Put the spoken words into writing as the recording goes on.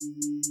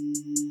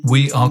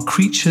We are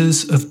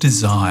creatures of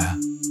desire.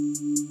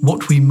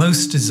 What we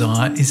most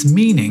desire is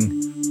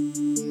meaning.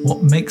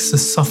 What makes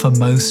us suffer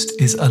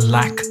most is a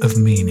lack of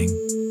meaning.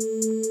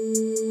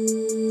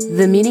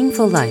 The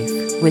Meaningful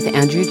Life with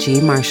Andrew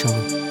G. Marshall.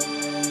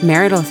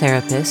 Marital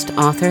therapist,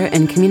 author,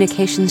 and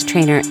communications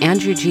trainer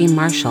Andrew G.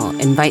 Marshall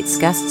invites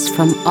guests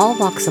from all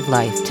walks of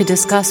life to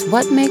discuss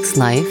what makes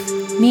life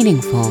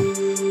meaningful.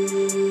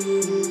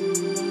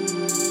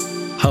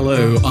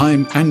 Hello,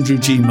 I'm Andrew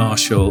G.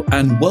 Marshall,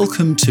 and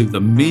welcome to The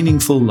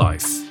Meaningful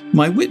Life.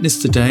 My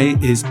witness today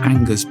is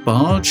Angus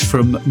Barge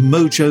from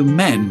Mojo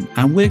Men,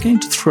 and we're going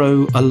to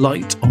throw a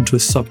light onto a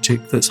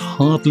subject that's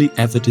hardly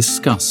ever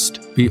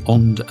discussed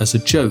beyond as a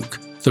joke: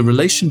 the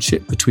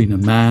relationship between a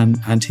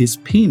man and his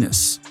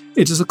penis.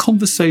 It is a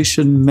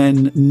conversation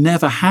men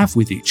never have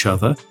with each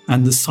other,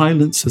 and the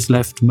silence has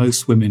left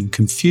most women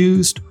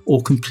confused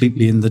or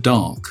completely in the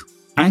dark.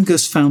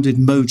 Angus founded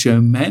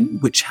Mojo Men,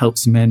 which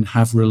helps men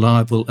have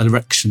reliable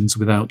erections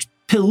without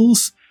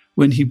pills,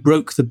 when he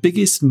broke the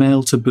biggest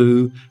male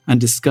taboo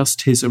and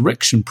discussed his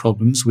erection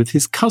problems with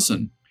his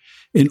cousin.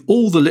 In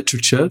all the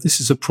literature, this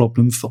is a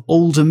problem for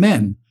older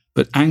men,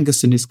 but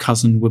Angus and his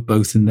cousin were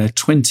both in their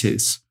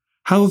 20s.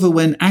 However,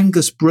 when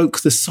Angus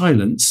broke the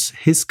silence,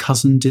 his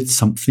cousin did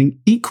something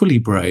equally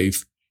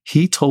brave.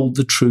 He told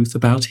the truth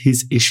about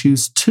his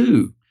issues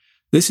too.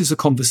 This is a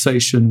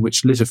conversation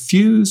which lit a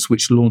fuse,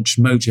 which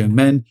launched Mojo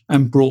Men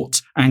and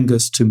brought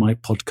Angus to my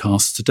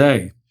podcast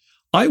today.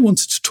 I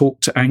wanted to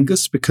talk to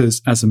Angus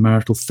because, as a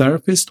marital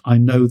therapist, I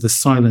know the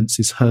silence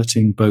is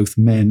hurting both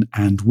men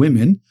and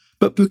women,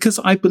 but because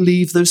I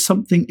believe there's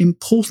something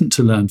important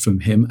to learn from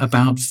him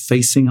about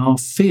facing our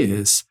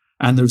fears.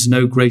 And there's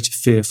no greater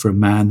fear for a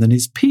man than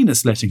his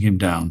penis letting him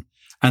down.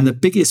 And the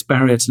biggest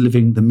barrier to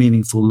living the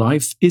meaningful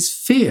life is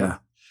fear.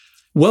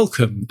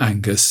 Welcome,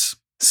 Angus.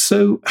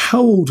 So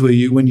how old were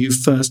you when you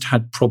first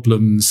had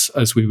problems,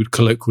 as we would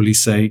colloquially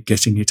say,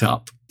 getting it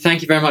up?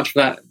 Thank you very much for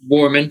that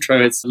warm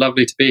intro. It's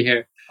lovely to be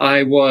here.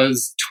 I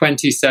was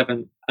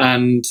 27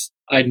 and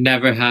I'd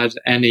never had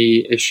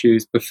any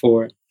issues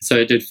before. So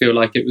it did feel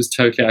like it was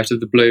totally out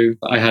of the blue.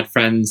 I had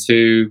friends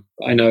who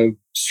I know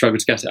struggled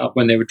to get it up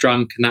when they were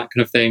drunk and that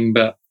kind of thing,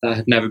 but that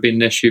had never been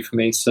an issue for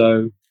me.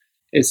 So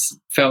it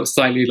felt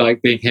slightly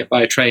like being hit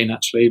by a train,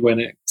 actually,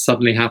 when it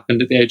suddenly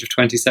happened at the age of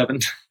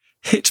 27.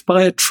 Hit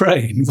by a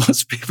train?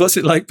 What's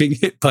it like being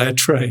hit by a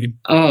train?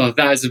 Oh,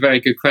 that is a very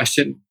good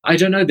question. I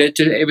don't know.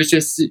 It was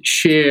just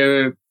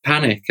sheer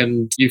panic,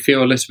 and you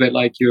feel a little bit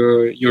like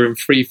you're in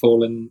free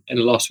fall in a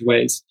lot of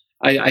ways.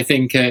 I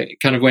think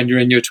kind of when you're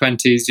in your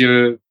 20s,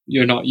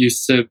 you're not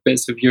used to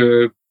bits of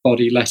your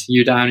body letting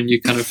you down, and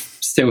you kind of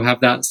still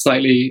have that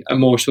slightly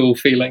immortal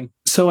feeling.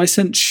 So I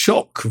sense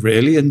shock,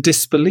 really, and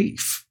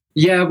disbelief.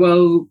 Yeah,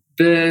 well,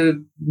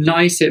 the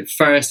night it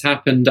first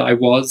happened, I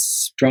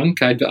was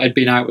drunk. I'd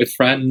been out with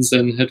friends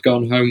and had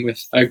gone home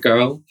with a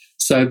girl.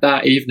 So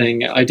that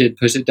evening, I did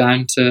put it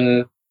down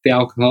to the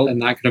alcohol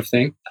and that kind of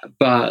thing.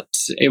 But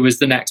it was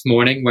the next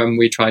morning when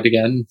we tried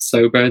again,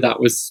 sober. That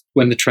was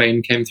when the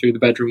train came through the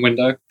bedroom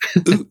window.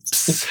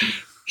 Oops.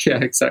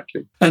 Yeah,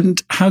 exactly.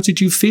 And how did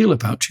you feel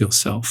about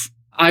yourself?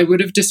 I would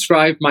have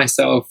described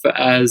myself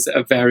as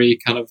a very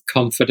kind of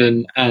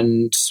confident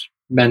and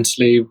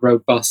mentally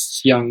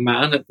robust young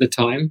man at the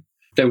time.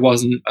 There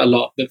wasn't a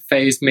lot that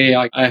fazed me.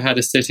 I had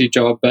a city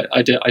job, but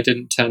I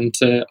didn't tend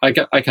to. I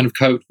kind of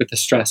coped with the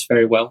stress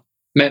very well.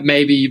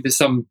 Maybe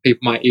some people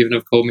might even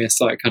have called me a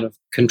slight kind of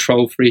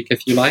control freak,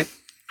 if you like.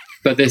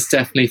 But this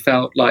definitely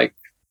felt like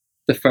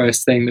the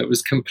first thing that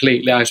was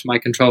completely out of my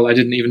control. I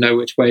didn't even know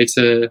which way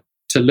to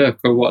look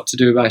or what to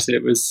do about it.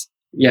 It was,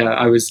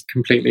 I was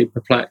completely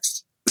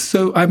perplexed.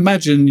 So I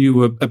imagine you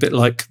were a bit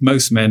like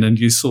most men and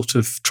you sort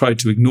of tried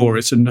to ignore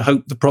it and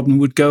hope the problem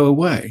would go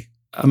away.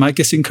 Am I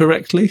guessing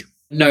correctly?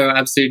 No,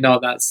 absolutely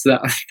not.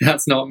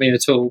 That's not me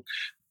at all.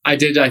 I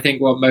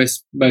think what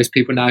most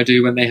people now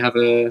do when they have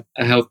a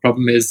health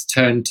problem is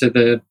turn to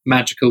the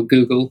magical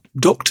Google.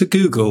 Dr.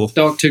 Google.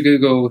 Dr.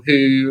 Google,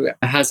 who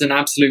has an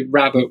absolute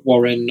rabbit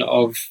warren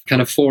of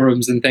kind of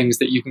forums and things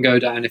that you can go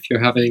down if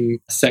you're having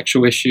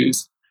sexual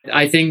issues.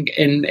 I think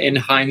in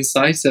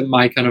hindsight,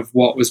 my kind of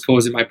what was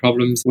causing my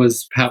problems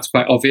was perhaps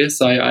quite obvious.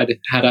 I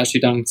had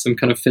actually done some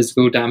kind of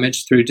physical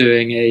damage through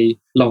doing a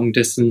long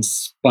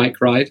distance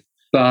bike ride.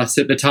 But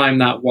at the time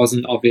that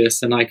wasn't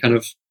obvious, and I kind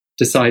of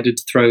decided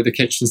to throw the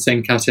kitchen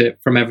sink at it,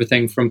 from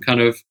everything from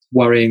kind of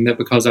worrying that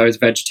because I was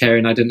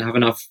vegetarian, I didn't have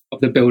enough of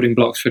the building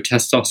blocks for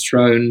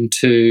testosterone,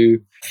 to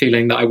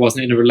feeling that I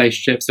wasn't in a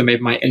relationship. So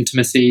maybe my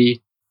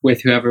intimacy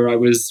with whoever I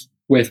was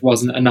with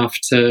wasn't enough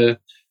to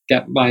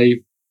get my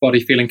body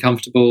feeling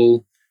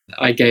comfortable.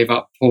 I gave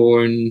up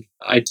porn.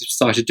 I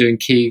started doing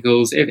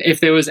Kegels.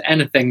 If there was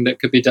anything that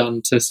could be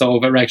done to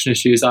solve erection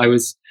issues, I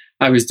was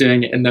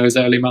doing it in those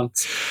early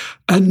months.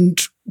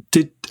 And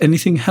did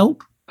anything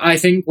help? I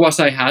think what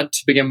I had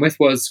to begin with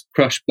was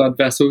crushed blood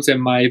vessels in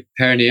my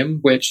perineum,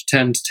 which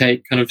tend to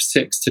take kind of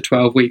 6 to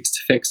 12 weeks to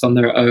fix on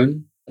their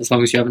own, as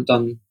long as you haven't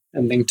done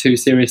anything too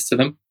serious to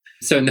them.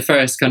 So in the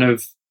first kind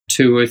of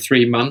 2 or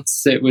 3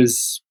 months, it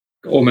was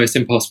almost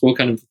impossible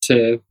kind of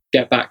to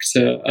get back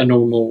to a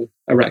normal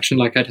erection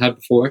like I'd had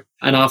before.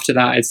 And after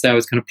that, I'd say I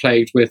was kind of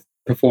plagued with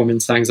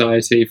performance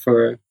anxiety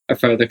for a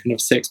further kind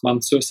of 6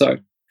 months or so.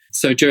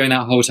 So during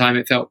that whole time,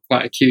 it felt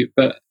quite acute.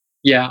 But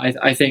yeah,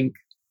 I think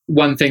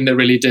one thing that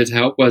really did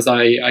help was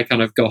I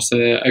kind of got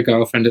a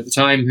girlfriend at the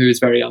time who was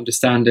very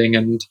understanding,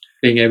 and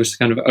being able to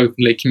kind of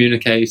openly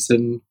communicate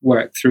and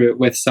work through it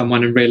with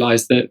someone, and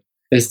realize that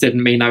this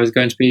didn't mean I was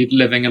going to be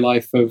living a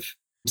life of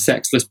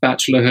sexless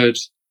bachelorhood.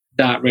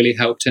 That really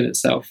helped in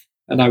itself.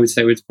 And I would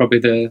say was probably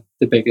the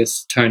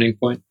biggest turning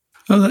point.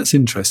 Oh, that's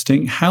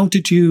interesting. How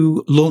did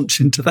you launch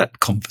into that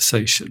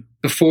conversation?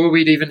 Before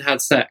we'd even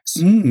had sex.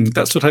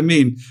 That's what I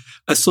mean.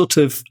 A sort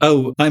of,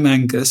 oh, I'm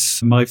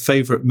Angus. My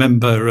favourite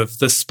member of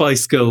the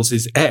Spice Girls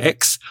is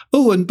X.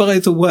 Oh, and by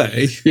the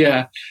way.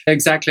 Yeah,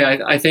 exactly.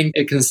 I think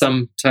it can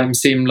sometimes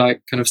seem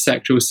like kind of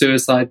sexual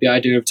suicide, the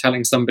idea of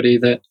telling somebody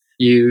that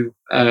you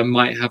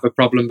might have a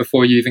problem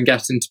before you even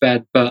get into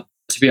bed. But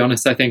to be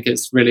honest, I think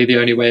it's really the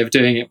only way of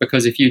doing it,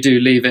 because if you do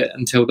leave it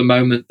until the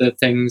moment that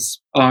things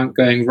aren't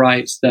going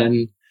right,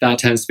 then that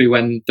tends to be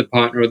when the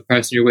partner or the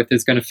person you're with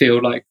is going to feel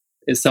like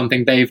it's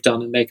something they've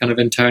done, and they kind of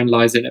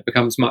internalize it, and it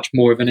becomes much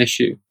more of an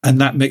issue.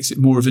 And that makes it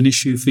more of an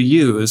issue for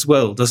you as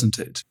well, doesn't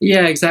it?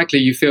 Yeah, exactly.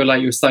 You feel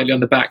like you're slightly on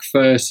the back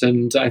foot,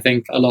 and I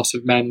think a lot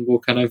of men will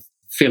kind of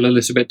feel a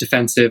little bit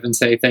defensive and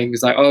say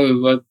things like,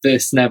 oh, well,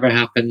 this never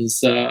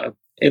happens,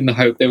 in the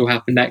hope that will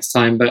happen next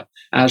time. But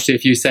actually,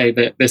 if you say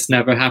that this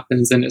never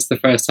happens and it's the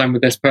first time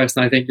with this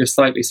person, I think you're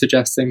slightly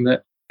suggesting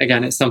that,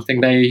 again, it's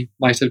something they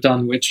might have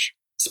done, which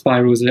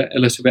spirals it a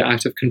little bit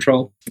out of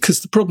control.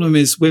 Because the problem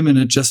is women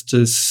are just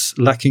as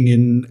lacking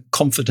in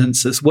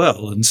confidence as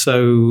well. And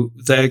so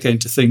they're going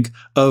to think,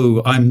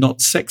 oh, I'm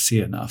not sexy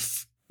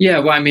enough. Yeah,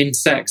 well, I mean,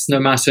 sex, no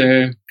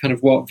matter kind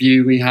of what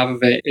view we have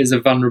of it, is a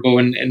vulnerable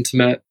and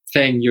intimate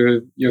thing.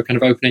 You're kind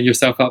of opening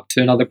yourself up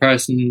to another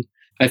person.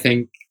 I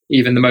think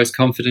even the most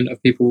confident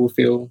of people will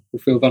feel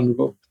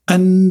vulnerable.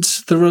 And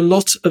there are a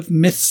lot of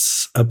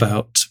myths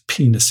about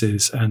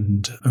penises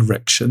and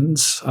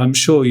erections. I'm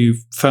sure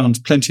you've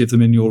found plenty of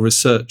them in your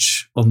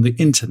research on the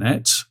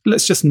internet.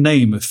 Let's just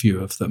name a few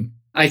of them.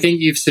 I think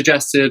you've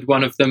suggested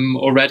one of them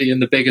already,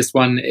 and the biggest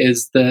one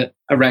is that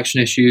erection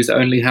issues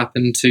only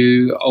happen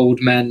to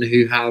old men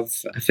who have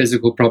a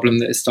physical problem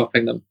that is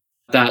stopping them.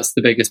 That's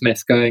the biggest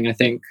myth going. I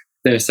think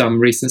there are some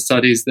recent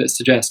studies that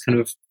suggest kind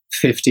of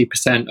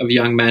 50% of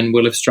young men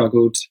will have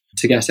struggled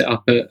to get it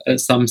up at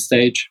some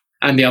stage.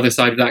 And the other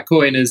side of that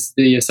coin is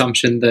the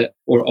assumption that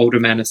older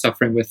men are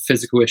suffering with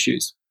physical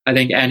issues. I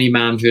think any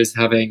man who is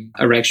having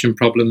erection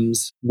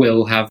problems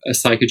will have a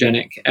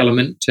psychogenic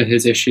element to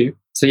his issue.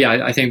 So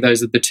yeah, I think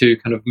those are the two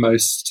kind of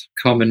most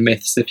common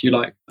myths, if you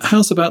like.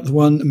 How's about the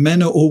one,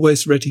 men are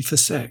always ready for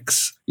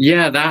sex?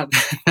 Yeah,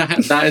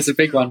 that is a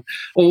big one.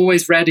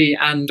 Always ready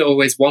and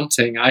always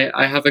wanting.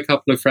 I have a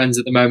couple of friends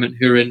at the moment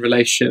who are in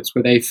relationships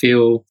where they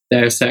feel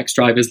their sex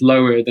drive is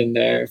lower than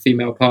their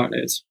female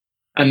partners.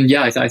 And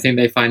yeah, I think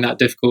they find that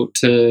difficult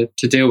to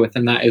deal with.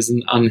 And that is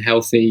an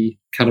unhealthy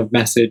kind of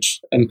message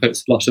and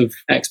puts a lot of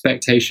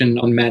expectation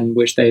on men,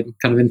 which they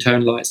kind of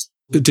internalize.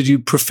 Did you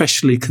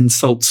professionally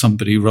consult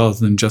somebody rather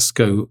than just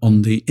go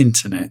on the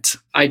internet?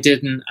 I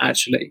didn't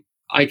actually.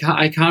 I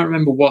can't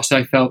remember what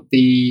I felt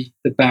the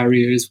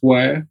barriers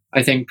were.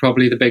 I think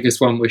probably the biggest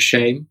one was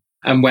shame.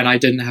 And when I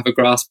didn't have a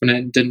grasp on it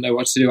and didn't know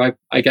what to do,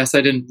 I guess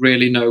I didn't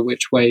really know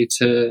which way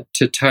to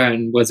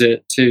turn. Was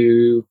it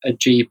to a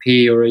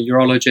GP or a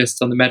urologist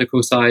on the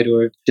medical side,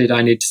 or did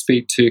I need to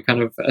speak to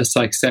kind of a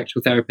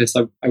psychosexual therapist?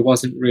 I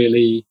wasn't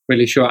really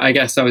sure. I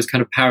guess I was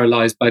kind of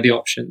paralyzed by the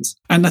options.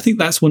 And I think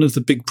that's one of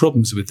the big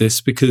problems with this,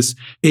 because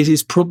it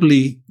is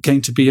probably going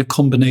to be a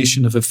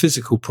combination of a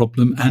physical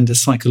problem and a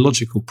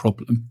psychological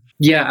problem.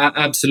 Yeah,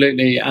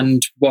 absolutely.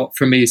 And what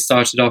for me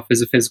started off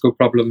as a physical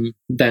problem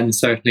then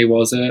certainly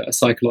was a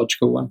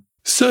psychological one.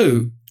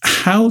 So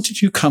how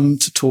did you come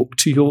to talk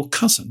to your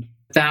cousin?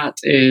 That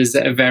is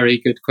a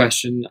very good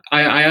question.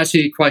 I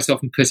actually quite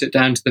often put it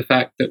down to the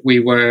fact that we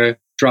were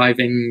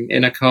driving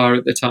in a car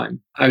at the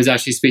time. I was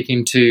actually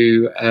speaking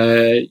to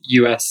a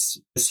US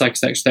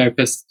psychosexual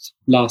therapist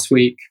last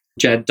week,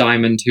 Jed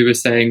Diamond, who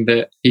was saying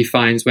that he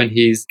finds when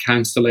he's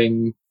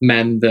counselling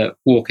men that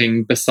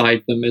walking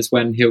beside them is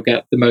when he'll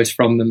get the most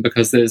from them,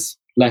 because there's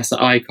less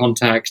eye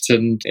contact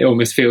and it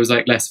almost feels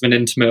like less of an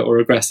intimate or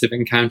aggressive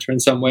encounter in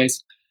some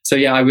ways. So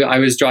yeah, I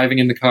was driving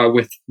in the car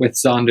with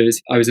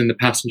Sanders. I was in the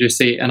passenger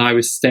seat and I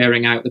was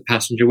staring out the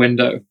passenger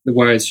window. The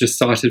words just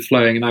started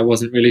flowing and I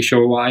wasn't really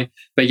sure why.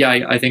 But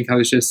yeah, I think I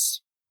was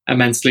just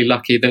immensely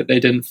lucky that they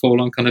didn't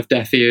fall on kind of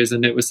deaf ears,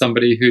 and it was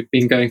somebody who'd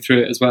been going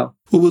through it as well.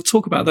 Well, we'll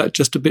talk about that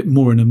just a bit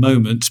more in a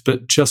moment,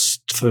 but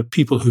just for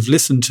people who've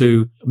listened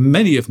to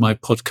many of my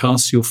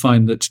podcasts, you'll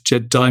find that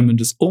Jed Diamond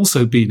has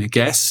also been a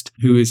guest,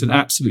 who is an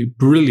absolutely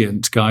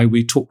brilliant guy.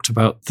 We talked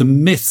about the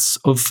myths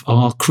of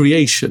our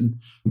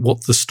creation,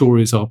 what the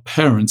stories our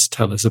parents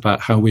tell us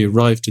about how we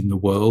arrived in the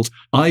world,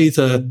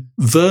 either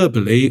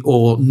verbally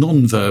or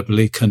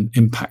non-verbally, can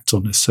impact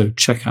on us. So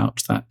check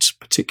out that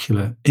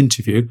particular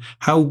interview.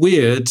 How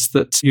weird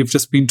that you've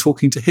just been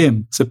talking to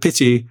him. It's a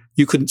pity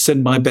you couldn't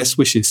send my best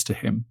wishes to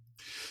him.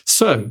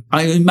 So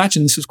I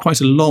imagine this was quite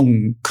a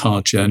long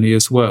car journey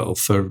as well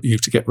for you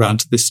to get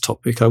round to this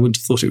topic. I wouldn't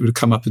have thought it would have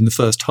come up in the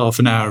first half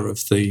an hour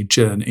of the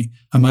journey.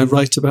 Am I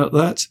right about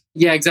that?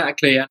 Yeah,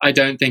 exactly. I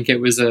don't think it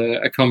was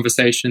a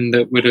conversation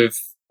that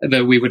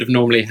we would have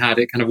normally had.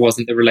 It kind of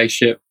wasn't the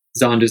relationship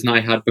Xanders and I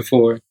had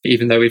before,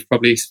 even though we've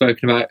probably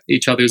spoken about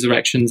each other's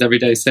erections every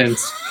day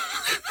since.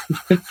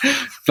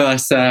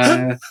 But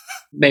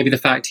maybe the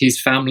fact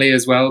he's family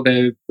as well,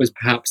 there was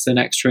perhaps an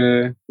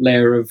extra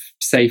layer of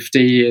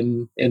safety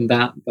in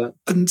that.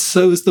 And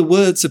so as the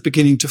words are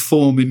beginning to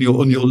form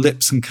on your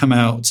lips and come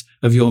out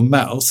of your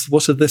mouth,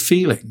 what are the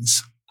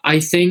feelings? I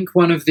think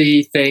one of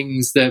the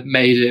things that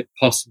made it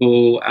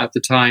possible at the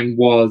time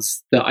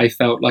was that I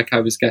felt like I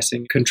was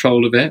getting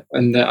control of it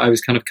and that I was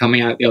kind of coming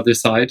out the other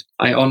side.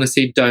 I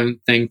honestly don't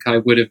think I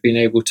would have been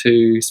able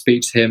to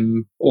speak to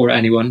him or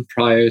anyone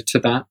prior to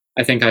that.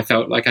 I think I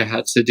felt like I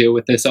had to deal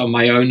with this on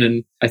my own.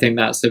 And I think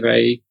that's a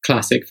very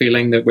classic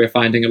feeling that we're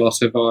finding a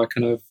lot of our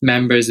kind of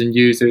members and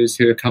users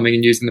who are coming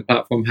and using the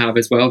platform have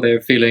as well.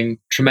 They're feeling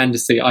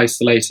tremendously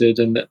isolated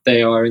and that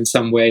they are in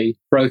some way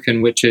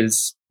broken, which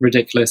is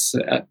ridiculous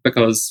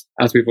because,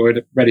 as we've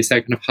already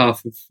said, kind of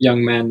half of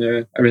young men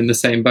are in the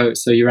same boat.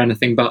 So you're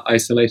anything but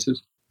isolated.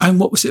 And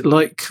what was it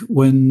like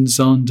when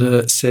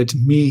Xander said,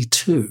 "Me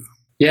too"?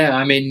 Yeah,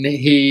 I mean,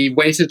 he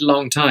waited a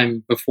long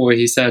time before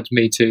he said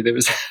 "me too."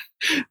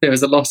 There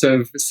was a lot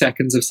of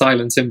seconds of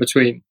silence in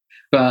between.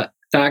 But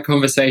that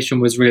conversation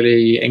was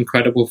really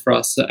incredible for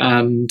us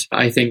and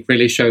I think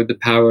really showed the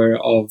power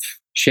of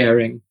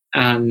sharing.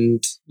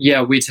 And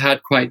yeah, we'd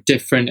had quite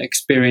different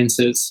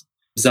experiences.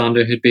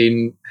 Xander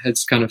had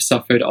kind of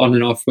suffered on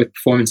and off with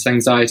performance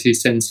anxiety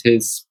since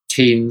his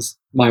teens.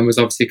 Mine was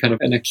obviously kind of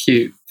an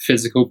acute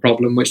physical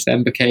problem, which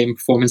then became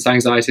performance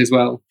anxiety as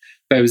well.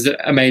 But it was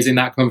amazing,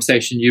 that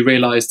conversation. You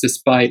realize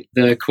despite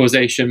the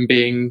causation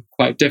being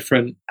quite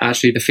different,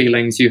 actually the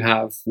feelings you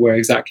have were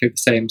exactly the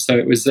same. So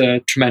it was a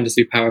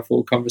tremendously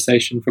powerful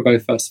conversation for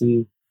both of us.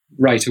 And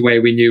right away,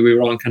 we knew we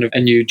were on kind of a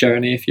new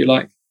journey, if you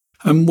like.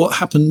 And what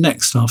happened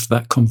next after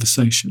that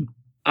conversation?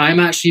 I'm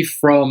actually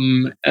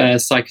from a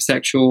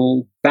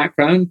psychosexual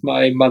background.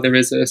 My mother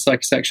is a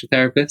psychosexual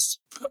therapist.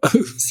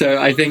 Oh.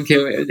 So I think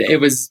it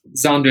was,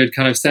 Xander had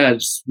kind of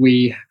said,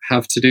 we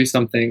have to do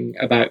something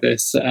about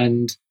this.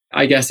 And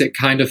I guess it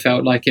kind of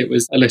felt like it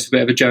was a little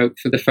bit of a joke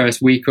for the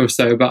first week or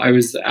so, but I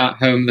was at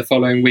home the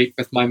following week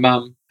with my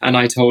mum and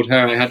I told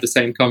her, I had the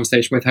same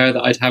conversation with her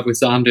that I'd had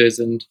with Xander's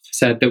and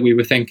said that we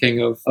were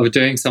thinking of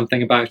doing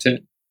something about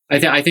it.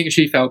 I think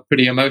she felt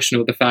pretty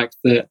emotional, the fact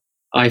that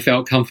I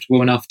felt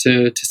comfortable enough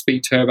to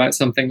speak to her about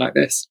something like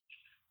this.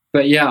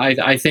 But yeah,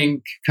 I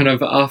think kind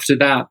of after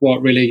that,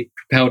 what really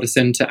propelled us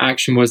into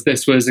action was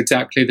this was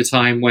exactly the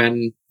time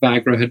when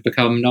Viagra had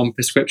become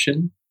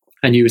non-prescription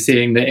and you were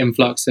seeing the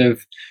influx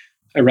of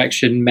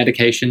erection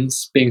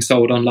medications being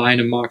sold online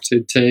and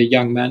marketed to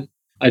young men.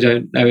 I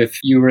don't know if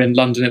you were in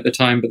London at the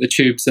time, but the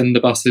tubes and the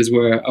buses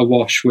were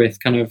awash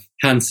with kind of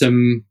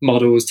handsome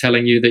models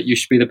telling you that you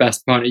should be the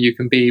best partner you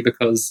can be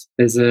because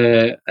there's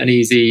an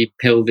easy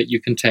pill that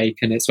you can take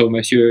and it's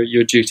almost your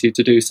duty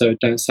to do so.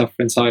 Don't suffer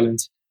in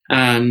silence.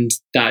 And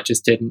that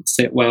just didn't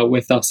sit well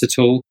with us at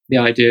all. The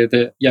idea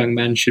that young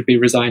men should be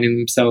resigning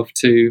themselves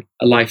to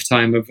a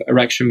lifetime of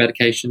erection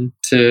medication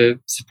to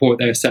support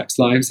their sex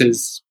lives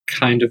is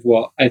kind of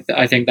what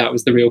I think that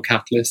was the real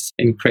catalyst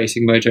in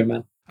creating Mojo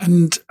Men.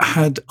 And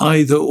had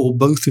either or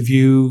both of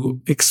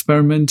you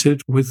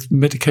experimented with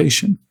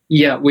medication?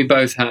 Yeah, we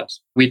both had.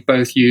 We'd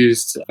both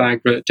used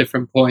Viagra at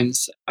different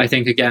points. I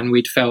think, again,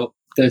 we'd felt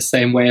the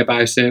same way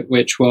about it,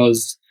 which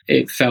was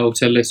it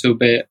felt a little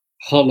bit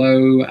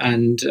hollow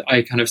and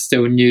I kind of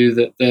still knew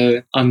that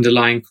the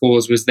underlying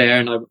cause was there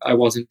and I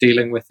wasn't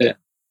dealing with it.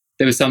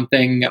 There was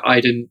something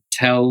I don't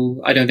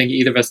think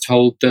either of us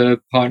told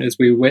the partners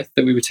we were with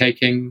that we were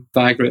taking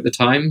Viagra at the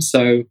time.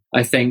 So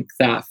I think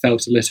that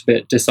felt a little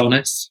bit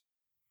dishonest.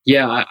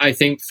 Yeah, I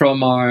think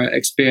from our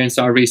experience,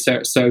 our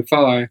research so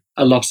far,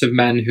 a lot of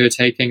men who are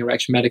taking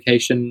erection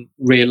medication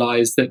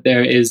realize that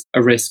there is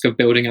a risk of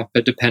building up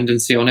a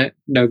dependency on it.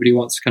 Nobody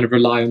wants to kind of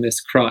rely on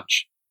this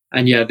crutch.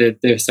 And yeah,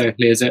 there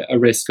certainly is a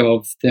risk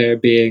of there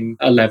being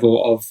a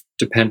level of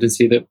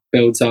dependency that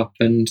builds up.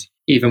 And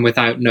even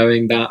without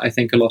knowing that, I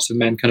think a lot of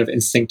men kind of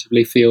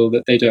instinctively feel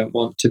that they don't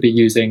want to be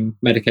using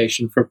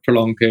medication for a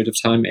prolonged period of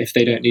time if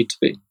they don't need to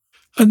be.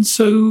 And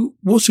so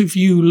what have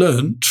you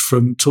learnt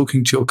from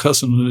talking to your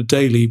cousin on a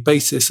daily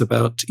basis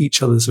about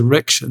each other's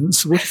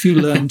erections? What have you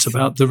learnt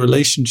about the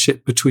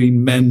relationship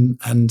between men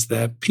and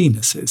their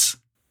penises?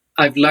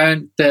 I've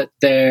learned that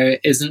there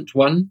isn't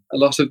one a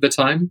lot of the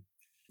time.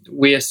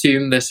 We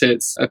assume that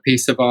it's a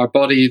piece of our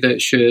body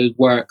that should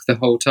work the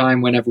whole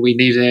time whenever we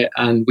need it,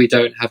 and we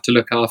don't have to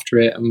look after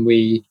it, and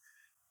we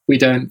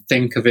don't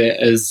think of it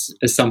as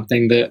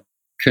something that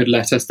could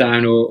let us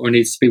down or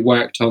needs to be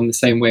worked on the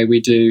same way we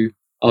do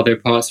other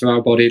parts of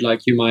our body,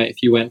 like you might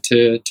if you went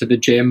to the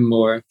gym,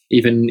 or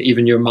even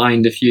your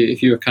mind if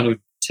you're kind of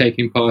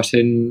taking part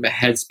in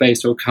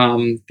Headspace or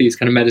Calm, these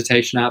kind of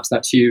meditation apps.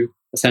 That's you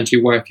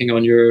essentially working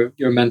on your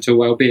mental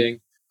well-being.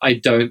 I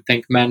don't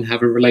think men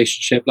have a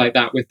relationship like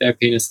that with their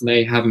penis, and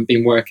they haven't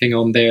been working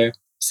on their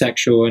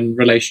sexual and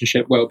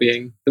relationship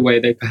well-being the way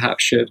they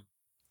perhaps should.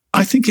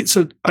 I think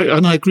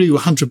and I agree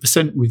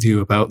 100% with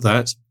you about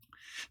that.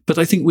 But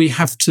I think we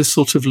have to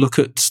sort of look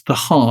at the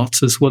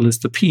heart as well as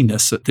the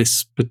penis at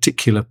this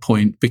particular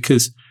point,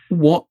 because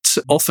what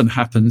often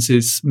happens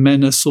is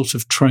men are sort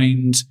of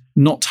trained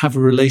not to have a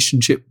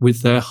relationship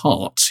with their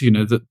heart,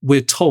 that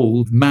we're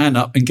told, man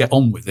up and get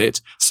on with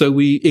it. So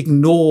we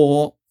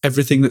ignore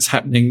everything that's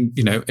happening,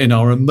 in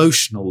our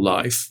emotional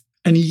life.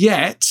 And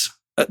yet,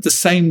 at the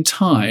same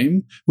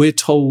time, we're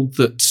told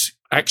that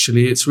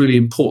actually it's really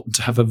important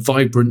to have a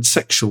vibrant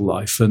sexual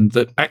life and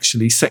that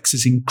actually sex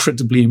is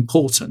incredibly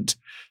important.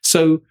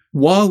 So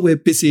while we're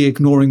busy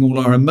ignoring all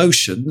our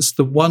emotions,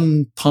 the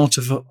one part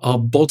of our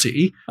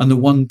body and the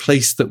one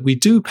place that we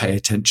do pay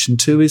attention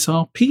to is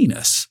our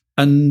penis.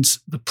 And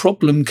the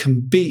problem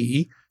can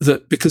be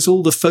that because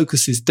all the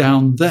focus is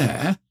down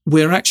there,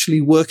 we're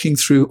actually working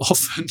through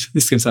often,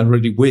 this is going to sound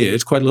really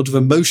weird, quite a lot of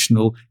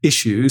emotional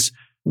issues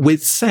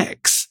with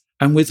sex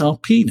and with our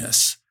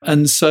penis.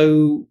 And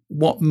so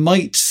what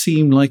might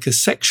seem like a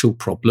sexual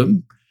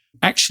problem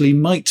actually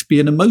might be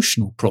an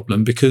emotional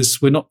problem,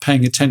 because we're not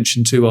paying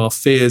attention to our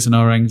fears and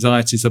our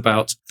anxieties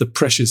about the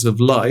pressures of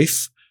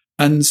life.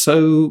 And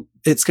so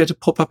it's going to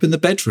pop up in the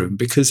bedroom,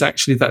 because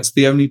actually that's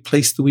the only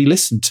place that we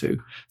listen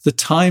to. The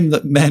time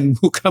that men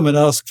will come and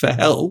ask for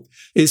help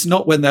is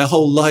not when their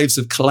whole lives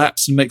have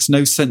collapsed and makes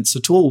no sense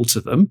at all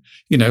to them,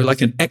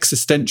 like an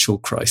existential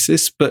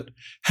crisis. But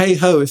hey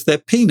ho, if their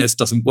penis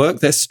doesn't work,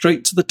 they're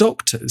straight to the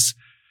doctors.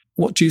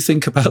 What do you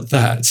think about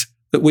that?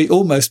 That we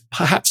almost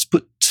perhaps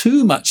put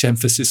too much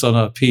emphasis on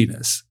our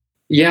penis.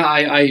 Yeah,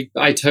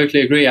 I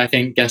totally agree. I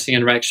think getting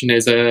an erection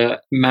is a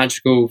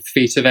magical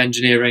feat of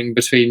engineering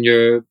between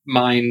your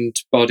mind,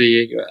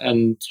 body,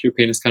 and your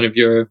penis, kind of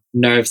your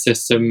nerve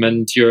system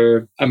and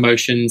your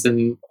emotions,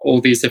 and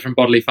all these different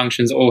bodily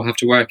functions all have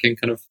to work in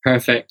kind of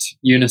perfect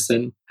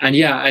unison. And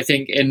yeah, I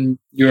think in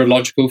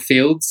urological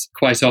fields,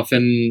 quite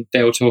often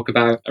they'll talk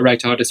about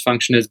erectile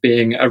dysfunction as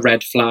being a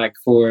red flag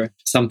for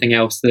something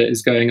else that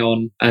is going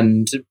on.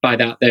 And by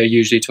that, they're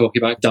usually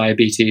talking about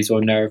diabetes or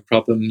nerve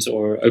problems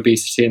or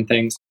obesity and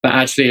things. But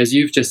actually, as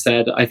you've just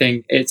said, I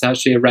think it's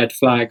actually a red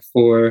flag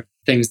for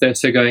things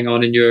that are going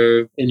on in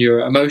your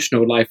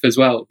emotional life as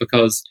well,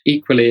 because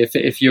equally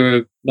if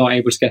you're not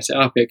able to get it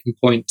up, it can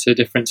point to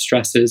different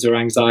stresses or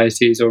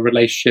anxieties or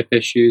relationship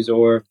issues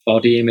or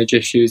body image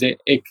issues.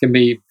 It can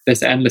be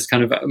this endless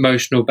kind of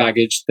emotional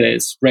baggage that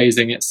is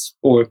raising its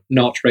or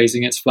not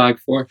raising its flag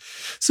for.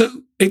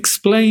 So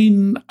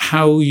explain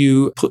how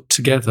you put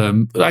together,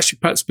 actually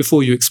perhaps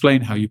before you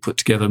explain how you put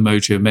together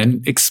Mojo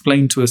Men,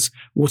 explain to us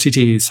what it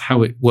is,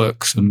 how it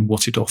works and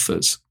what it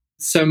offers.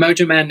 So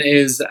Mojo Men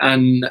is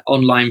an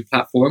online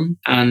platform,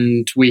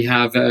 and we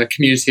have a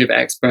community of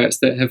experts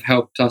that have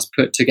helped us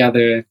put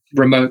together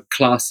remote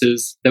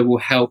classes that will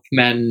help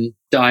men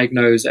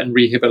diagnose and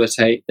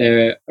rehabilitate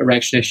their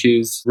erection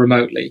issues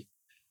remotely.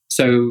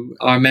 So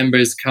our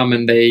members come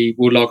and they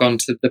will log on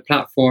to the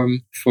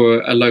platform for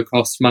a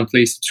low-cost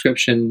monthly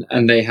subscription,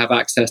 and they have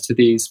access to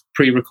these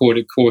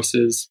pre-recorded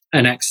courses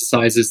and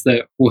exercises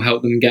that will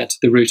help them get to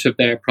the root of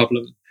their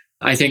problem.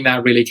 I think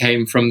that really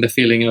came from the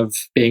feeling of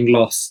being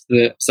lost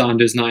that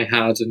Sanders and I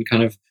had, and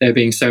kind of there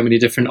being so many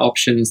different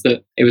options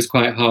that it was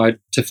quite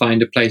hard to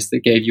find a place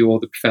that gave you all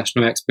the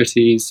professional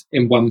expertise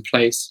in one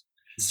place.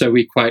 So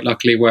we quite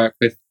luckily work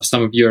with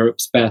some of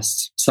Europe's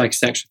best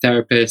psychosexual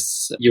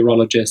therapists,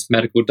 urologists,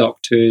 medical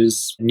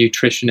doctors,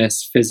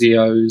 nutritionists,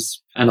 physios,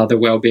 and other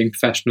wellbeing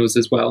professionals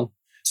as well.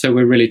 So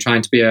we're really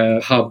trying to be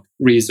a hub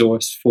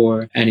resource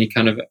for any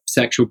kind of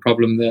sexual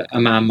problem that a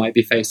man might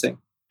be facing.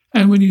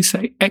 And when you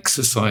say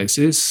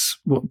exercises,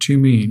 what do you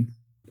mean?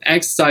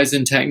 Exercise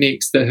and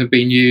techniques that have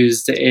been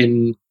used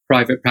in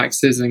private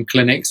practices and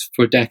clinics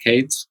for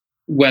decades,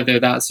 whether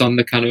that's on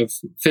the kind of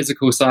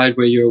physical side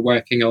where you're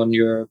working on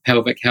your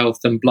pelvic health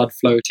and blood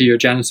flow to your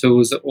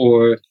genitals,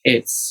 or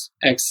it's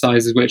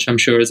exercises which I'm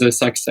sure as a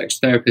psychosexual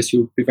therapist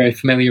you'll be very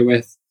familiar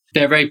with.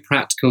 They're very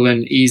practical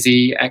and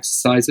easy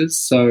exercises.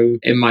 So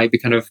it might be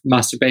kind of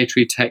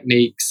masturbatory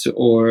techniques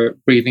or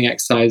breathing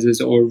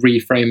exercises or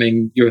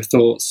reframing your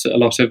thoughts. A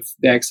lot of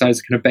the exercises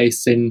are kind of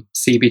based in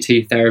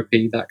CBT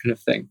therapy, that kind of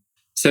thing.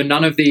 So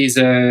none of these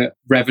are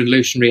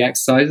revolutionary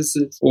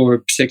exercises or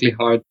particularly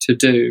hard to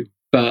do.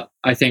 But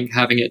I think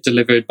having it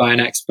delivered by an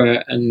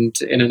expert and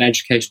in an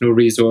educational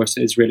resource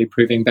is really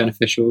proving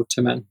beneficial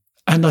to men.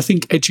 And I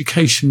think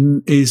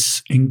education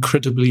is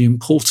incredibly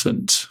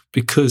important,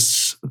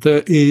 because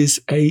there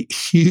is a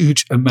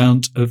huge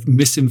amount of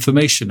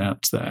misinformation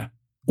out there.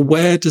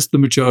 Where does the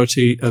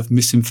majority of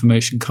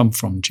misinformation come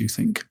from, do you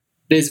think?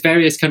 there's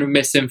various kind of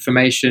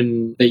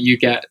misinformation that you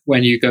get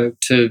when you go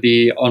to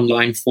the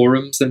online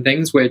forums and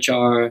things, which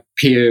are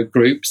peer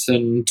groups,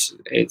 and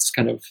it's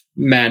kind of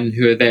men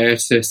who are there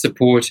to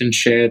support and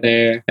share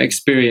their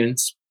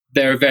experience.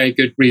 They're a very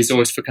good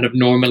resource for kind of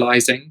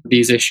normalizing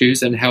these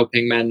issues and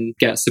helping men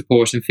get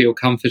support and feel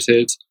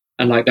comforted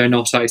and like they're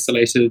not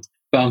isolated.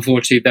 But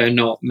unfortunately, they're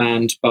not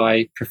manned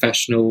by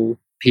professional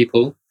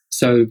people.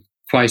 So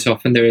quite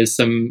often there is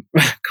some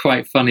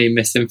quite funny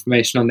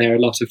misinformation on there.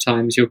 A lot of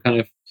times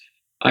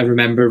I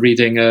remember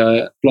reading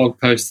a blog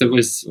post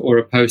or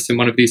a post in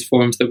one of these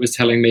forums that was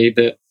telling me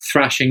that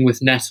thrashing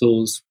with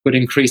nettles would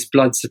increase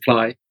blood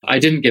supply. I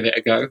didn't give it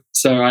a go.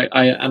 So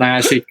I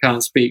actually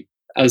can't speak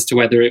as to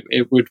whether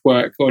it would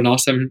work or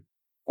not.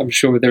 I'm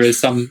sure there is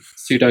some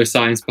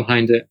pseudoscience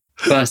behind it.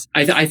 But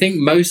I think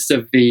most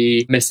of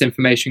the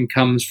misinformation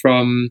comes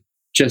from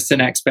just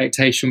an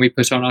expectation we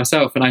put on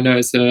ourselves. And I know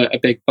it's a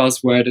big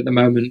buzzword at the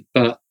moment,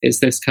 but it's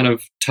this kind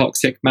of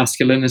toxic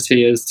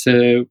masculinity as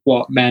to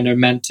what men are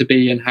meant to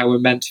be and how we're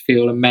meant to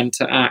feel and meant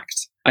to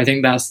act. I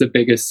think that's the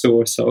biggest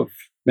source of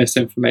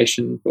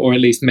misinformation, or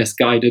at least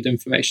misguided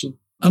information.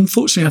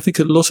 Unfortunately, I think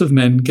a lot of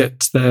men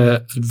get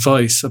their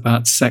advice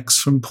about sex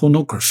from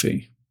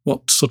pornography.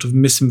 What sort of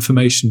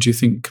misinformation do you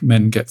think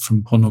men get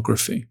from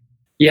pornography?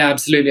 Yeah,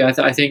 absolutely.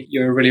 I think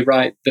you're really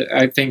right.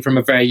 I think from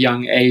a very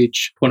young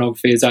age,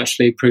 pornography is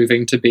actually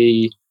proving to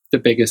be the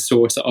biggest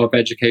source of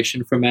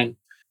education for men.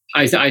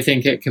 I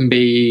think it can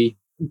be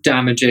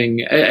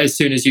damaging as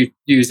soon as you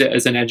use it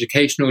as an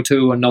educational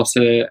tool and not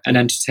an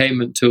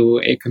entertainment tool.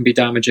 It can be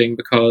damaging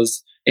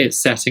because it's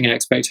setting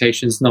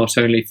expectations not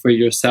only for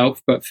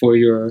yourself, but for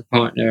your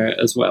partner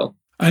as well.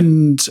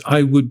 And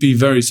I would be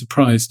very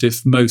surprised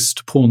if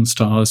most porn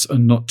stars are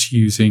not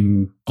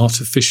using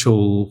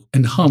artificial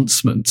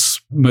enhancements,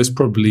 most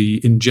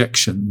probably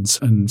injections,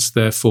 and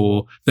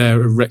therefore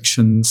their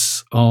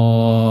erections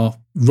are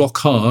rock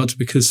hard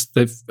because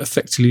they've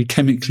effectively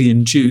chemically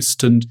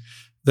induced and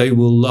they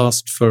will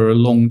last for a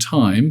long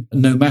time,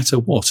 no matter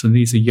what. And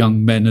these are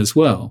young men as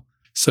well.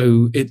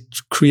 So it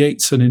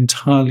creates an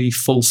entirely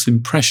false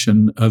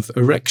impression of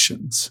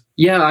erections.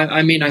 Yeah,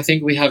 I mean, I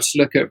think we have to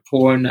look at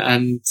porn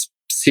and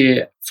see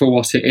it for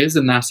what it is,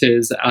 and that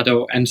is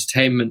adult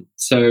entertainment.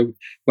 So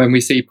when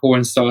we see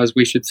porn stars,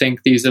 we should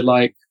think these are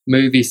like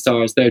movie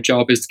stars. Their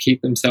job is to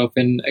keep themselves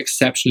in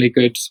exceptionally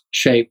good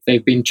shape.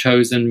 They've been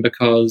chosen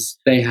because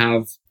they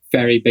have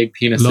very big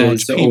penises.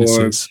 Large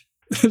penises.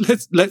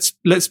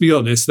 Let's be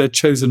honest, they're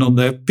chosen on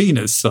their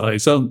penis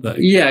size, aren't they?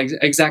 Yeah,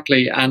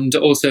 exactly. And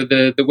also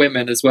the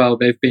women as well,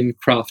 they've been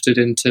crafted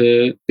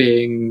into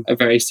being a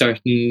very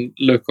certain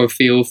look or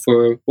feel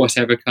for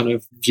whatever kind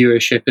of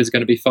viewership is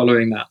going to be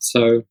following that.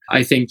 So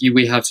I think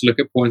we have to look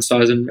at porn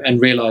stars and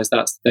realize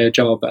that's their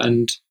job,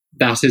 and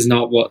that is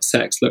not what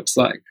sex looks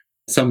like.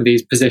 Some of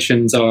these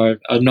positions are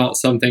not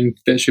something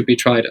that should be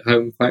tried at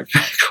home,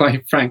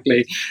 quite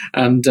frankly.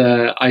 And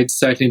I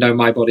certainly know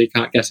my body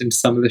can't get into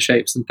some of the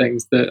shapes and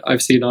things that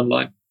I've seen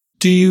online.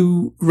 Do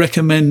you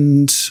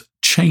recommend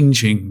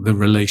changing the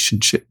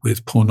relationship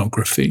with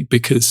pornography?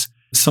 Because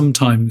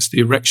sometimes the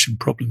erection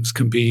problems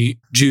can be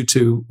due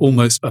to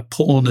almost a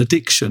porn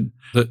addiction,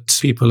 that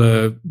people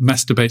are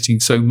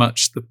masturbating so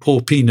much the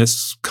poor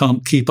penis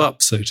can't keep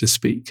up, so to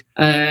speak.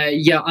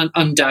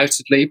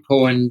 Undoubtedly,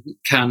 porn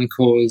can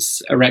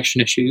cause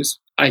erection issues.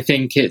 I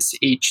think it's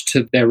each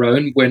to their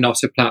own. We're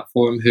not a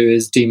platform who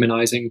is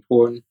demonizing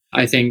porn.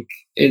 I think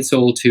it's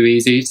all too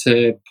easy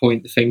to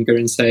point the finger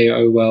and say,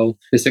 oh, well,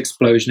 this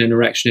explosion in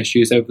erection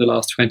issues over the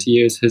last 20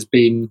 years has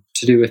been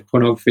to do with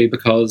pornography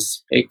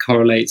because it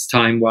correlates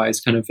time-wise.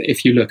 Kind of,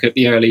 if you look at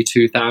the early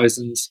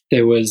 2000s,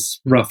 there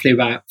was roughly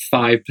about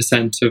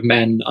 5% of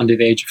men under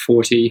the age of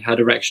 40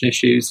 had erection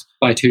issues.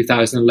 By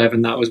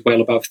 2011, that was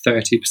well above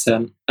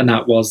 30%. And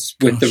that was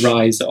with the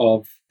rise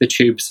of the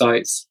tube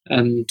sites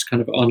and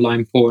kind of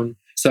online porn.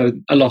 So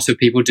a lot of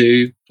people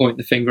do point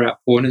the finger at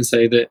porn and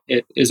say that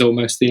it is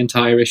almost the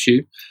entire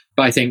issue.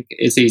 But I think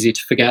it's easy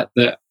to forget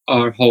that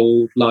our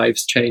whole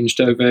lives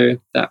changed over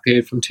that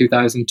period from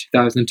 2000 to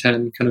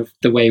 2010, kind of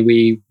the way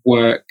we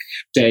work,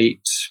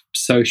 date,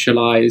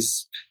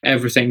 socialize,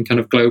 everything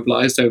kind of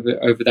globalized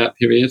over that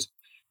period.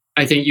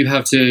 I think you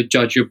have to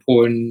judge your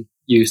porn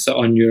use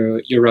on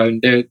your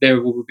own.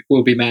 There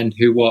will be men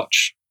who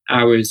watch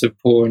hours of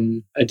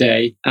porn a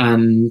day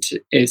and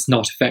it's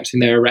not affecting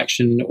their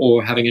erection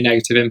or having a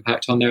negative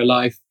impact on their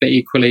life. But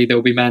equally,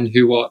 there'll be men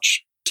who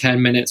watch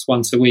 10 minutes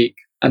once a week,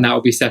 and that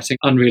will be setting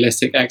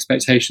unrealistic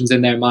expectations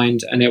in their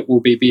mind, and it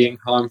will be being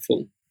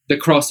harmful. The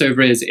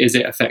crossover is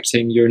it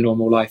affecting your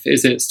normal life?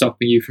 Is it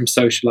stopping you from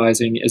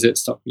socializing? Is it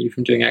stopping you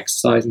from doing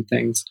exercise and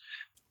things?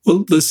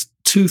 Well, there's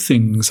two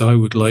things I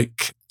would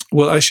like.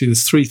 Well, actually,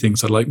 there's three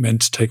things I'd like men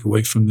to take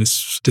away from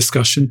this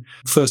discussion.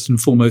 First and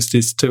foremost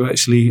is to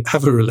actually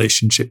have a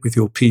relationship with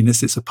your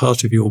penis. It's a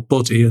part of your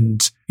body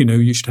and,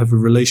 you should have a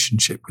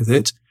relationship with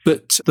it.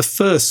 But the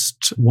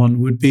first one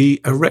would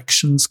be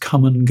erections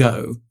come and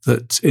go.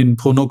 That in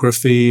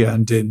pornography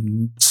and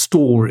in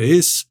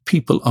stories,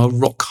 people are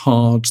rock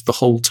hard the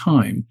whole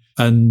time.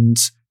 And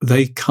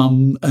they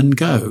come and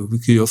go.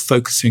 You're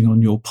focusing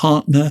on your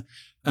partner,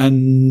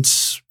 and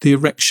the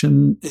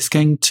erection is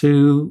going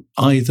to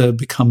either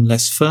become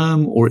less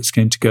firm or it's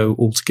going to go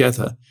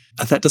altogether.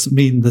 And that doesn't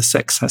mean the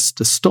sex has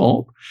to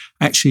stop.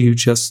 Actually, you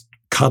just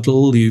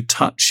cuddle, you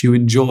touch, you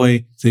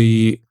enjoy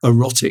the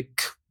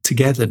erotic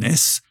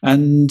togetherness,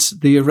 and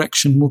the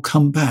erection will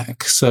come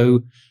back.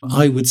 So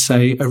I would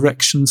say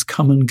erections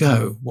come and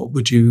go. What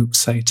would you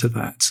say to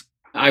that?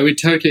 I would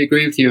totally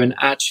agree with you. And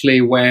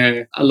actually,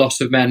 where a lot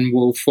of men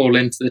will fall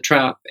into the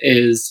trap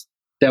is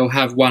they'll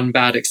have one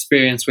bad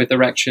experience with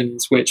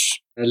erections,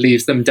 which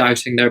leaves them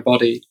doubting their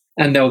body.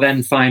 And they'll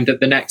then find that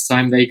the next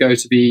time they go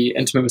to be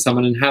intimate with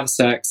someone and have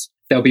sex,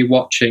 they'll be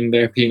watching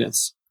their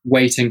penis,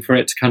 waiting for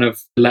it to kind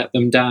of let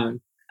them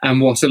down. And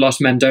what a lot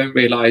of men don't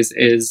realize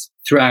is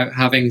throughout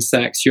having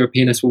sex, your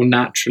penis will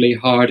naturally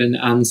harden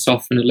and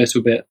soften a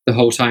little bit the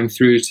whole time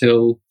through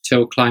till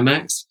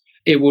climax.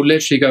 It will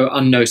literally go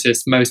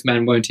unnoticed. Most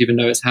men won't even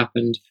know it's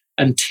happened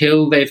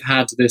until they've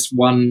had this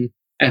one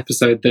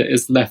episode that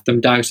has left them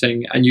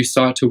doubting, and you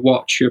start to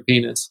watch your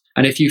penis.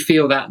 And if you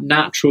feel that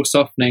natural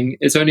softening,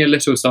 it's only a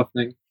little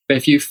softening, but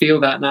if you feel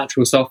that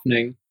natural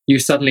softening, you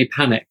suddenly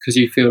panic because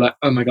you feel like,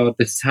 oh my God,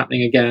 this is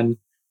happening again.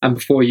 And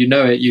before you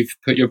know it, you've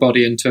put your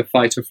body into a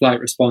fight or flight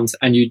response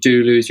and you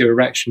do lose your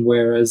erection,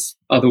 whereas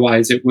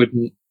otherwise it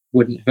wouldn't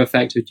have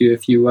affected you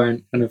if you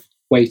weren't kind of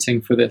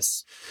waiting for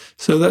this.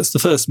 So that's the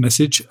first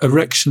message.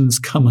 Erections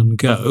come and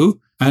go.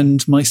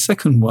 And my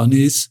second one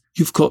is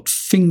you've got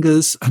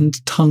fingers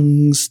and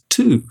tongues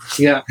too.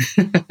 Yeah.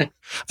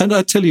 And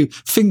I tell you,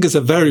 fingers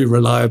are very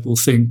reliable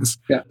things.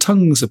 Yeah.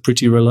 Tongues are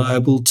pretty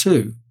reliable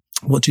too.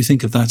 What do you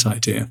think of that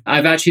idea?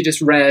 I've actually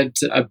just read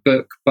a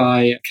book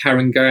by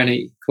Karen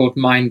Gurney called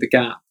Mind the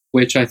Gap,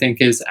 which I think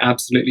is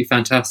absolutely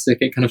fantastic.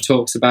 It kind of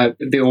talks about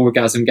the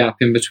orgasm gap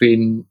in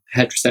between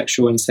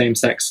heterosexual and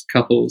same-sex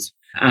couples.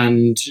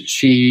 And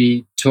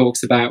she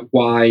talks about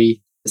why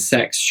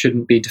sex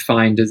shouldn't be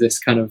defined as this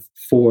kind of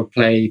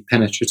foreplay,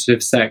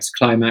 penetrative sex,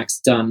 climax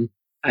done.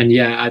 And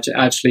yeah,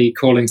 actually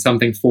calling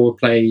something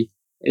foreplay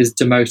is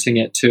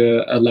demoting it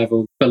to a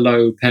level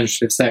below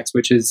penetrative sex,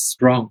 which is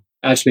wrong.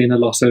 Actually, in a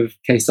lot of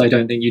cases, I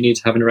don't think you need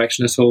to have an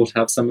erection at all to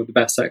have some of the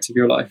best sex of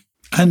your life.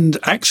 And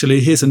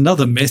actually, here's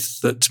another myth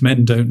that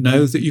men don't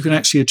know, that you can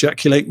actually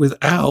ejaculate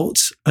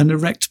without an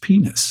erect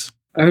penis.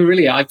 Oh,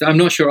 really? I'm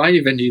not sure I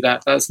even knew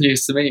that. That's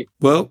news to me.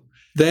 Well,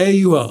 there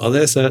you are.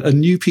 There's a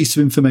new piece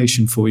of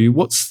information for you.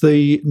 What's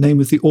the name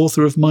of the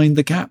author of Mind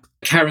the Gap?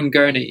 Karen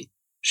Gurney.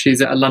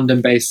 She's a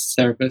London-based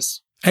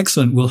therapist.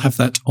 Excellent. We'll have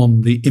that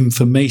on the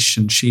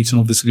information sheet and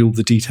obviously all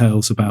the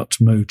details about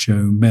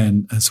Mojo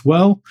Men as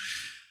well.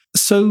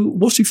 So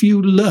what have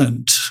you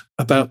learnt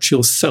about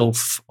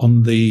yourself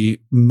on the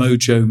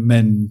Mojo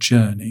Men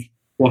journey?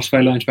 What have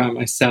I learned about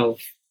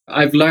myself?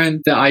 I've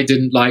learned that I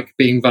didn't like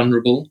being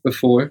vulnerable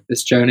before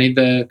this journey.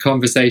 The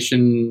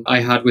conversation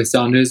I had with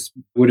Sanders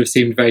would have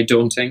seemed very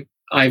daunting.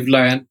 I've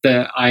learned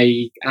that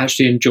I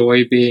actually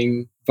enjoy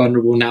being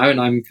vulnerable now,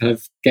 and I'm kind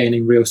of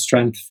gaining real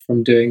strength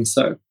from doing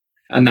so.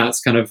 And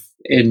that's kind of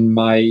in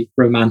my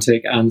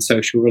romantic and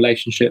social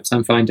relationships.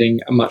 I'm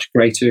finding a much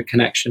greater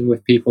connection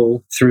with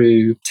people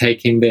through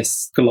taking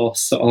this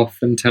gloss off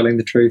and telling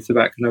the truth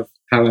about kind of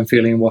how I'm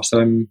feeling and what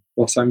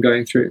I'm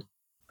going through.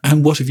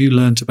 And what have you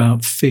learnt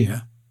about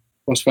fear?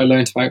 What have I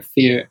learned about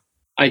fear?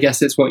 I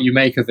guess it's what you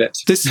make of it.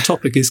 This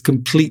topic is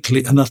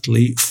completely and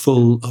utterly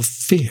full of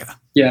fear.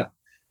 Yeah.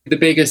 The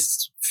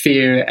biggest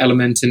fear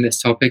element in this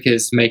topic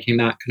is making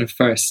that kind of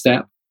first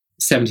step.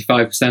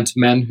 75% of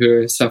men who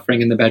are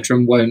suffering in the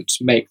bedroom won't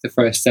make the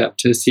first step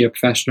to see a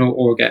professional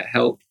or get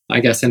help. I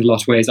guess in a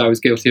lot of ways I was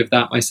guilty of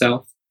that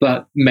myself.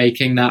 But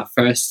making that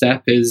first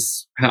step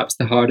is perhaps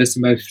the hardest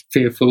and most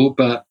fearful,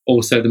 but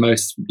also the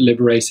most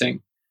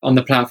liberating. On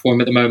the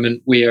platform at the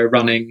moment, we are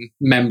running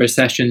member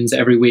sessions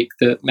every week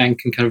that men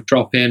can kind of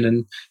drop in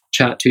and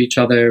chat to each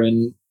other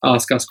and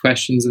ask us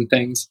questions and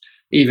things.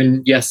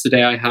 Even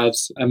yesterday, I had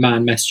a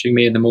man messaging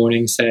me in the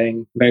morning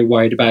saying, I'm very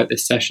worried about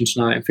this session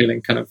tonight. I'm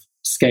feeling kind of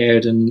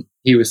scared, and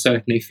he was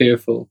certainly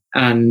fearful.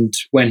 And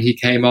when he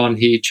came on,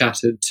 he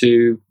chatted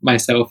to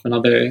myself and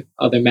other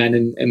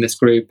men in this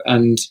group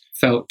and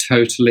felt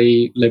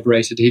totally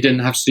liberated. He didn't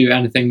have to do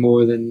anything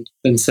more than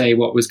say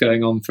what was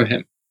going on for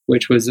him,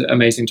 which was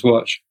amazing to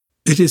watch.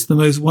 It is the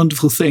most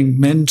wonderful thing,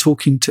 men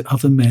talking to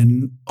other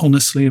men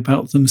honestly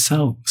about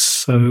themselves.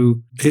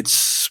 So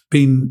it's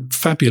been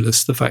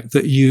fabulous, the fact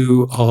that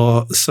you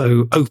are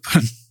so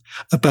open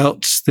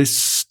about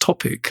this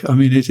topic. I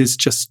mean, it is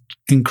just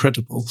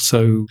incredible.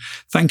 So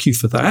thank you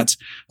for that.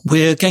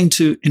 We're going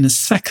to, in a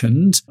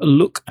second,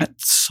 look at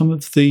some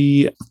of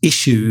the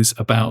issues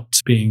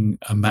about being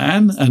a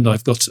man. And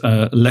I've got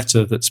a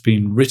letter that's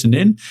been written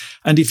in.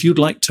 And if you'd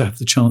like to have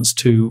the chance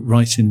to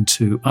write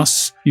into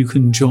us, you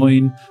can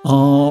join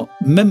our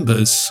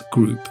members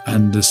group.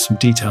 And there's some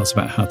details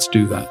about how to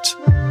do that.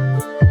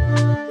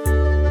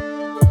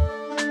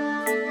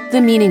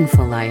 The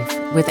Meaningful Life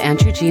with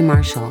Andrew G.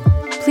 Marshall.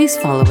 Please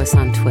follow us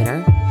on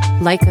Twitter,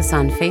 like us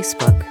on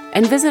Facebook,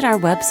 and visit our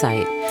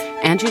website,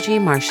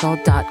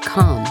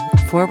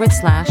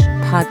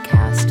 andrewgmarshall.com/podcast.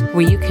 podcast,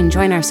 where you can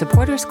join our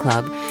supporters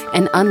club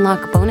and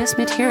unlock bonus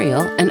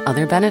material and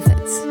other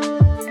benefits.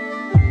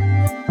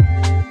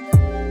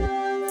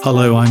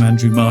 Hello, I'm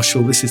Andrew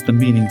Marshall. This is The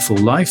Meaningful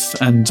Life,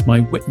 and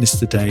my witness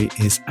today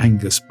is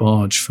Angus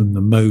Barge from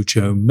the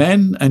Mojo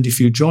Men. And if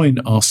you join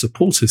our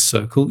supporters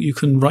circle, you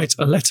can write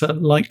a letter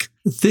like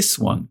this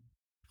one.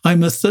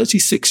 I'm a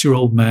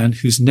 36-year-old man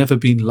who's never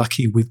been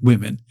lucky with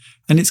women,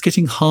 and it's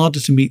getting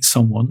harder to meet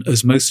someone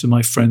as most of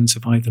my friends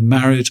have either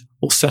married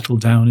or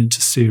settled down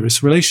into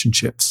serious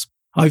relationships.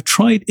 I've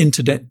tried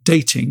internet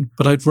dating,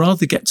 but I'd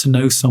rather get to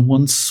know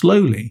someone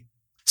slowly.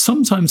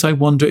 Sometimes I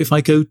wonder if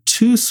I go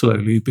too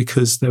slowly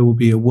because there will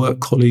be a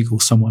work colleague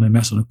or someone I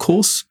met on a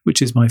course,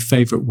 which is my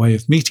favourite way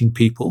of meeting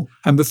people,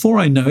 and before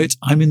I know it,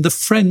 I'm in the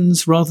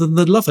friends rather than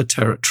the lover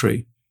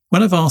territory.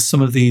 When I've asked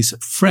some of these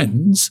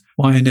friends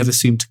why I never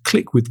seem to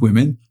click with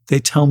women, they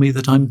tell me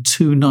that I'm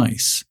too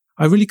nice.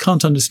 I really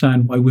can't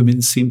understand why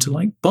women seem to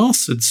like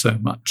bastards so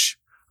much.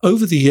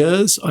 Over the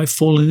years, I've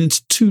fallen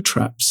into two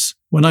traps.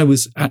 When I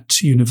was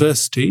at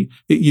university,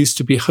 it used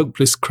to be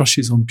hopeless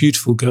crushes on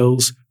beautiful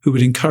girls who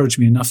would encourage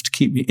me enough to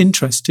keep me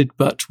interested,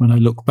 but when I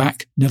look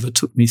back, never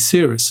took me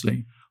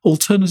seriously.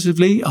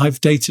 Alternatively,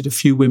 I've dated a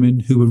few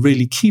women who were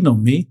really keen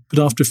on me, but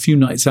after a few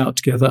nights out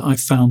together,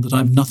 I've found that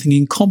I've nothing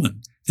in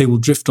common. They will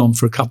drift on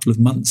for a couple of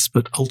months,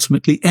 but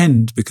ultimately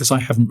end because I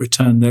haven't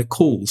returned their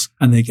calls,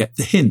 and they get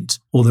the hint,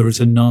 or there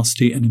is a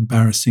nasty and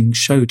embarrassing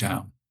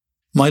showdown.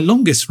 My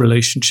longest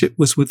relationship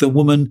was with a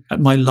woman at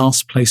my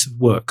last place of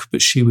work,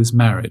 but she was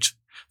married.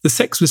 The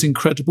sex was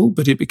incredible,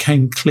 but it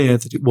became clear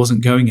that it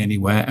wasn't going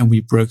anywhere and we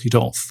broke it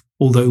off,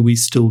 although we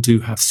still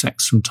do have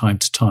sex from time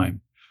to time.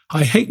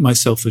 I hate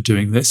myself for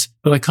doing this,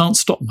 but I can't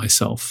stop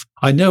myself.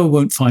 I know I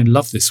won't find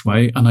love this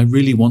way, and I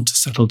really want to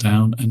settle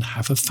down and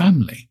have a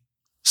family.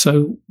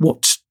 So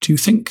what do you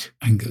think,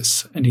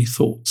 Angus? Any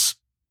thoughts?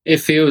 It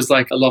feels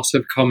like a lot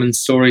of common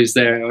stories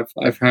there.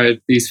 I've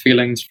heard these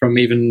feelings from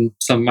even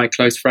some of my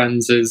close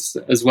friends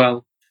as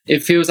well.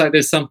 It feels like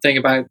there's something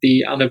about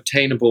the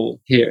unobtainable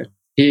here.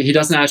 He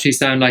doesn't actually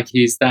sound like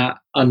he's that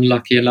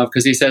unlucky in love,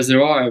 because he says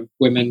there are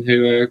women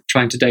who are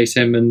trying to date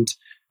him, and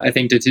I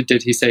think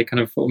did he say kind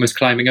of almost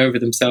climbing over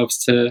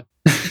themselves to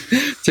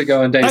to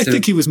go and date him? I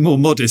think he was more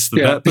modest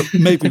than that, but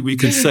maybe we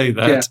can say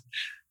that.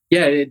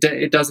 Yeah,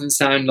 it doesn't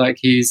sound like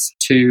he's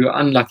too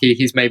unlucky.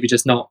 He's maybe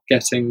just not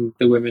getting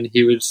the women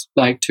he would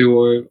like to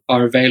or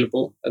are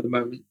available at the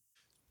moment.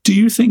 Do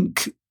you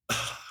think,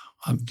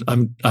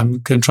 I'm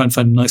going to try and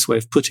find a nice way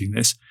of putting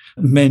this,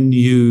 men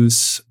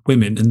use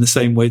women in the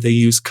same way they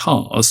use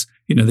cars?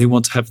 You know, they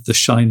want to have the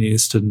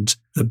shiniest and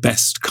the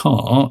best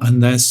car,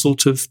 and they're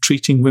sort of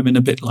treating women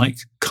a bit like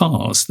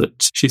cars,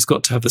 that she's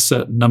got to have a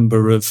certain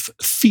number of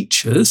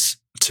features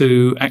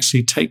to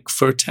actually take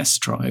for a test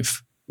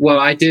drive. Well,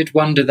 I did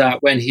wonder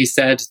that when he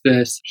said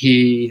that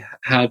he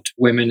had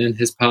women in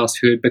his past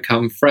who had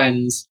become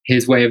friends,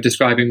 his way of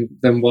describing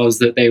them was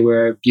that they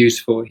were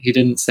beautiful. He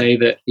didn't say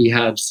that he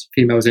had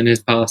females in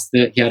his past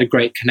that he had a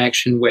great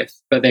connection with,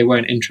 but they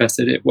weren't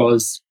interested. It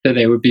was that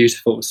they were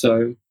beautiful.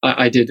 So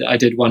I did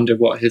wonder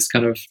what his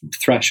kind of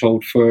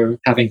threshold for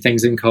having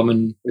things in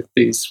common with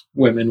these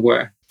women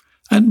were.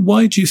 And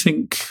why do you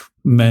think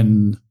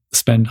men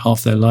spend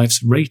half their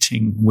lives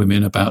rating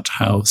women about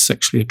how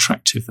sexually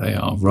attractive they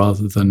are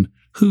rather than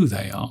who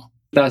they are?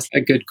 That's a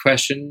good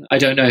question. I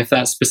don't know if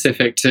that's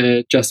specific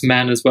to just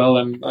men as well.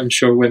 I'm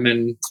sure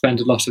women spend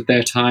a lot of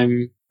their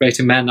time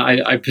rating men.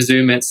 I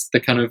presume it's the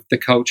kind of the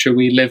culture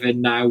we live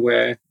in now,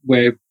 where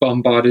we're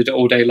bombarded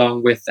all day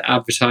long with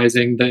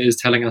advertising that is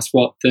telling us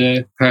what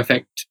the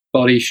perfect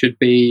body should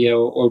be,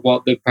 or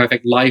what the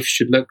perfect life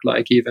should look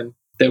like, even.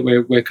 That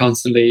we're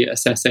constantly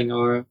assessing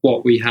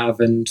what we have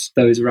and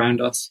those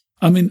around us.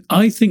 I mean,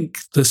 I think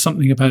there's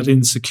something about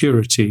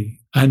insecurity,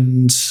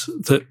 and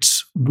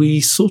that we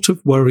sort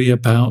of worry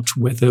about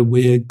whether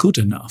we're good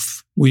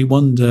enough. We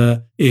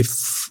wonder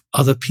if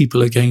other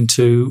people are going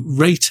to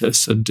rate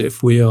us and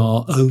if we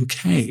are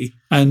okay.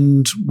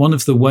 And one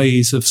of the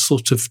ways of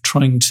sort of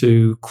trying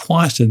to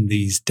quieten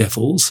these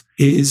devils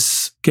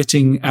is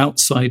getting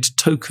outside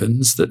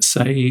tokens that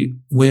say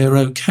we're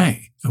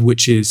okay,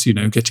 which is, you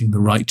know, getting the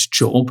right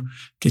job,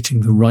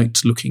 getting the right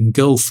looking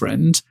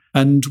girlfriend.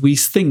 And we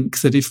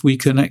think that if we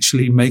can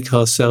actually make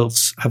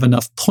ourselves have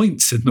enough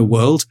points in the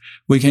world,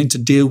 we're going to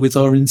deal with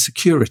our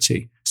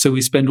insecurity. So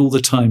we spend all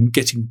the time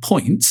getting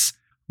points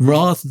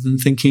rather than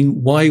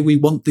thinking why we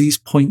want these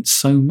points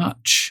so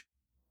much.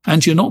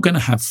 And you're not going to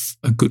have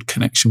a good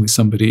connection with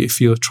somebody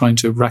if you're trying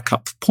to rack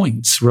up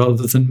points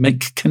rather than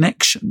make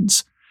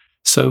connections.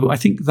 So I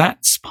think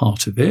that's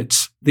part of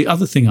it. The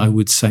other thing I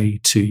would say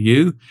to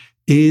you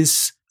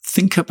is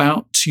think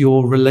about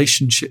your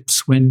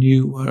relationships when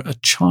you were a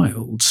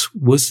child.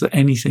 Was there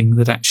anything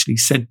that actually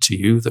said to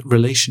you that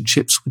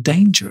relationships were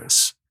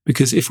dangerous?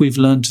 Because if we've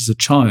learned as a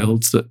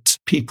child that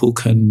people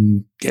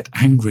can get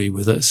angry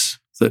with us,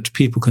 that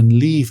people can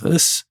leave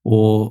us,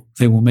 or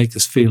they will make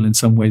us feel in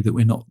some way that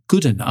we're not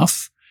good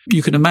enough,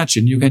 you can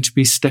imagine you're going to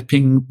be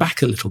stepping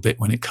back a little bit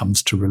when it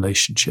comes to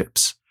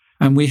relationships.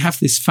 And we have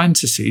this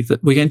fantasy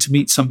that we're going to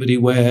meet somebody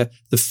where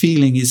the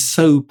feeling is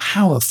so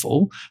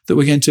powerful that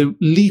we're going to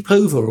leap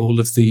over all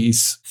of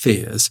these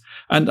fears.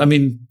 And I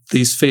mean,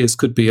 these fears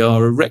could be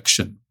our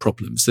erection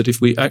problems, that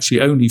if we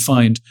actually only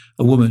find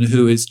a woman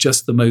who is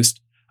just the most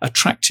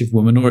attractive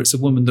woman, or it's a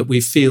woman that we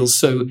feel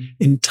so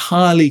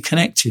entirely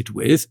connected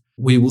with,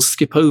 we will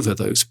skip over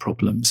those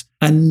problems.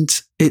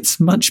 And it's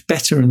much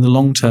better in the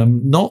long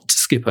term not to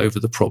skip over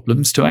the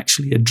problems, to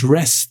actually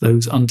address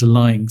those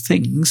underlying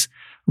things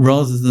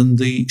rather than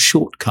the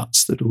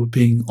shortcuts that were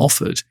being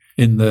offered.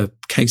 In the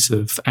case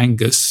of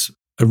Angus,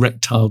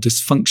 erectile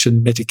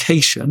dysfunction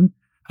medication,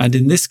 and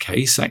in this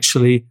case,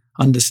 actually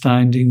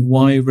understanding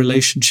why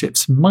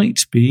relationships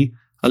might be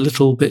a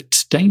little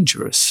bit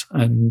dangerous,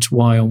 and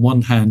why on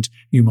one hand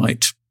you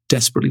might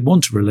desperately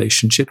want a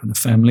relationship and a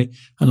family,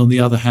 and on the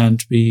other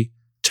hand be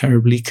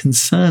terribly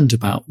concerned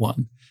about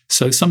one.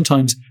 So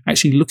sometimes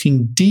actually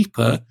looking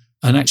deeper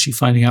and actually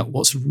finding out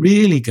what's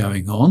really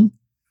going on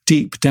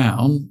deep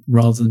down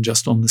rather than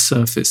just on the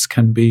surface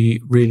can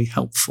be really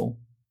helpful.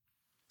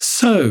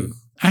 So,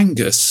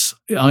 Angus,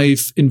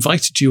 I've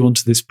invited you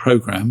onto this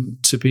program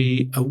to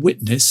be a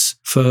witness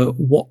for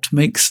what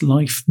makes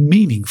life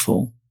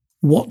meaningful.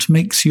 What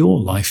makes your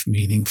life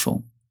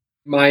meaningful?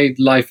 My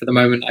life at the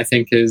moment, I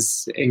think,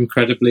 is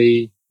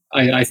incredibly,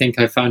 I think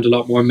I found a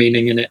lot more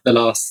meaning in it the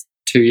last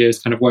 2 years,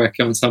 kind of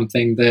working on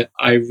something that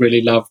I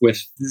really love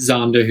with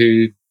Xander,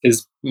 who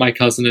is my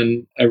cousin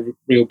and a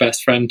real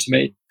best friend to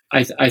me.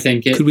 I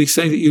think it... Could we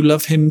say that you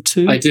love him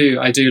too? I do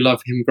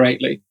love him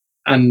greatly,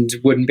 and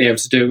wouldn't be able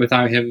to do it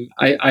without him.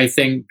 I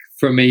think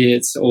for me,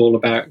 it's all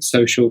about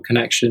social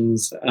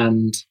connections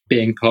and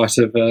being part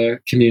of a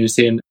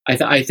community. And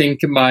I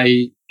think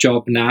my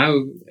job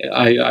now,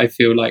 I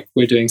feel like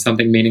we're doing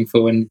something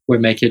meaningful and we're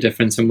making a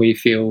difference and we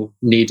feel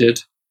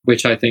needed,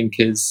 which I think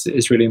is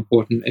really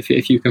important.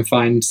 If you can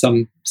find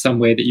some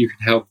way that you can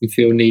help and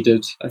feel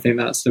needed, I think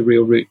that's the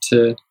real route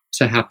to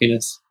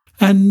happiness.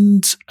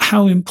 And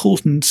how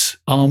important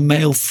are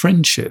male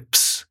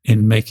friendships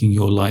in making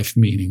your life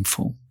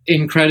meaningful?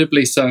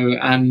 Incredibly so.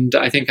 And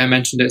I think I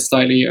mentioned it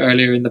slightly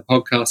earlier in the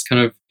podcast,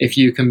 kind of if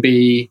you can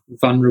be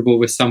vulnerable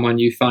with someone,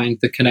 you find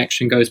the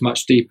connection goes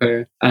much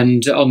deeper.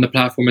 And on the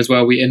platform as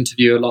well, we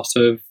interview a lot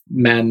of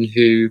men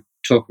who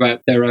talk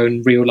about their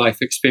own real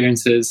life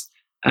experiences.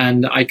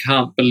 And I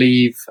can't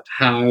believe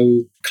how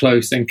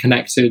close and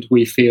connected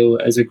we feel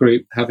as a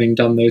group, having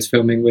done those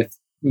filming with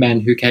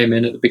men who came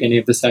in at the beginning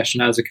of the session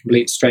as a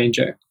complete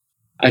stranger.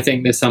 I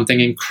think there's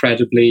something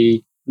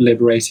incredibly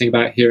liberating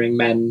about hearing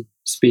men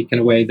speak in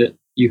a way that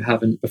you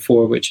haven't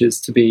before, which is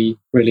to be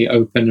really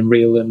open and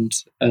real and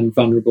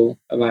vulnerable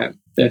about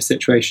their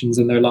situations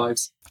and their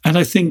lives. And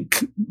I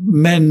think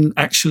men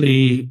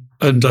actually,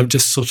 and I'm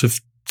just sort of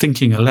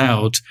thinking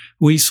aloud,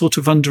 we sort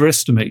of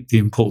underestimate the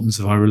importance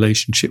of our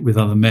relationship with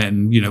other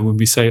men. You know, when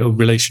we say, oh,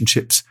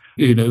 relationships,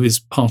 is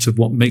part of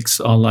what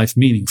makes our life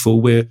meaningful,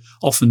 we're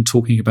often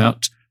talking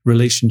about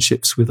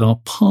relationships with our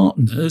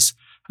partners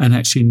and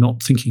actually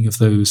not thinking of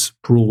those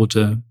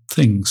broader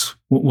things.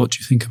 What do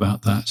you think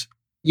about that?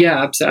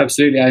 Yeah,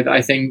 absolutely.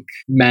 I think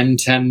men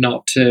tend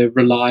not to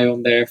rely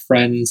on their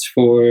friends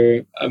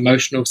for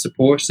emotional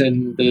support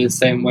in the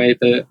same way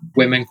that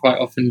women quite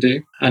often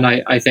do. And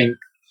I think,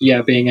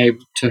 being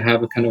able to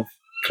have a kind of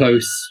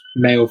close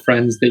male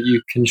friends that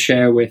you can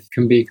share with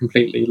can be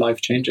completely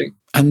life-changing.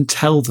 And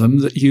tell them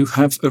that you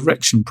have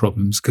erection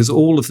problems, because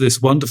all of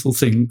this wonderful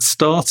thing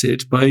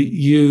started by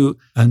you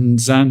and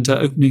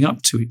Xander opening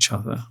up to each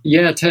other.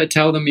 Yeah,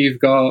 tell them you've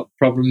got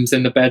problems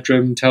in the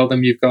bedroom. Tell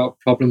them you've got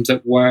problems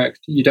at work.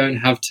 You don't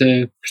have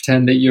to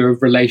pretend that your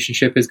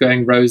relationship is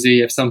going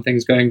rosy if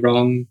something's going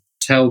wrong.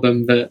 Tell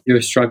them that you're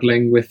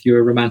struggling with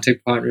your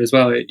romantic partner as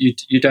well.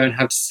 You don't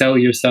have to sell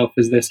yourself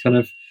as this kind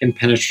of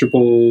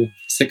impenetrable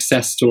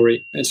success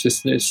story.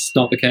 It's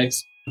not the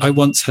case. I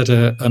once had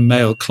a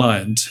male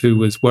client who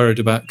was worried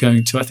about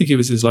going to, I think it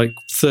was his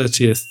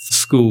 30th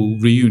school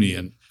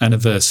reunion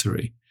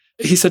anniversary.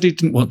 He said he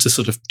didn't want to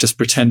sort of just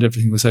pretend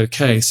everything was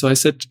okay. So I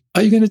said,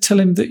 are you going to tell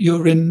him that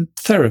you're in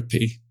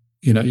therapy?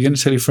 You're going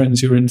to tell your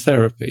friends you're in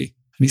therapy?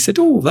 And he said,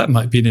 oh, that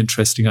might be an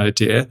interesting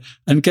idea.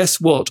 And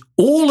guess what?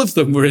 All of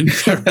them were in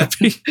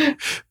therapy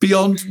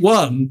beyond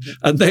one.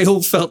 And they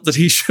all felt that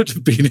he should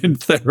have been in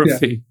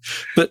therapy. Yeah.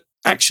 But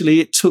actually,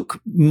 it took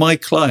my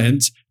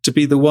client to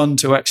be the one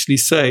to actually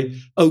say,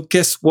 oh,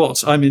 guess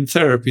what? I'm in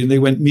therapy. And they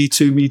went, me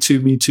too, me too,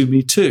 me too,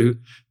 me too.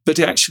 But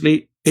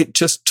actually, it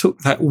just took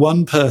that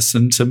one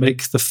person to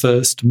make the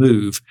first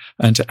move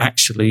and to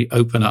actually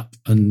open up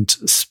and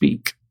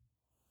speak.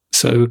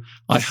 So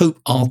I hope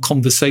our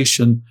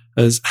conversation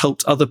has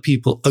helped other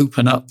people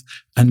open up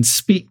and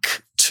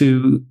speak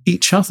to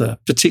each other,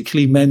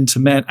 particularly men to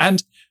men,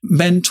 and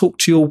men talk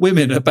to your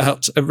women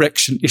about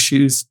erection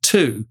issues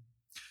too.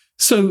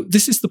 So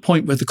this is the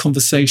point where the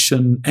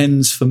conversation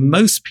ends for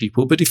most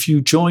people. But if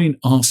you join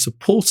our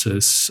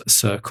supporters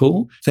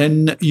circle,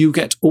 then you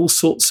get all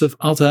sorts of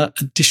other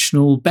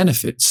additional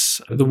benefits.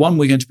 The one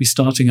we're going to be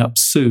starting up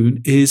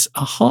soon is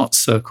a heart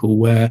circle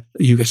where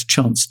you get a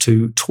chance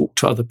to talk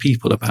to other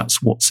people about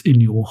what's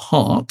in your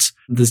heart.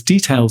 There's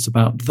details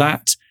about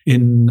that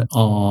in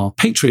our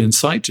Patreon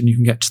site, and you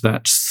can get to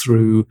that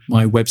through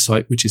my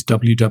website, which is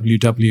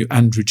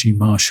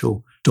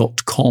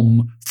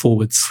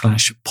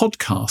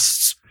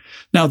www.andrewgmarshall.com/podcasts.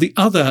 Now, the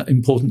other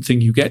important thing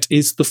you get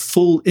is the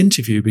full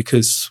interview,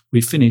 because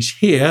we finish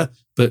here,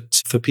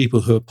 but for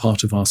people who are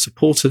part of our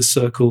supporters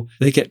circle,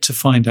 they get to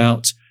find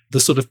out the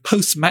sort of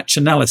post-match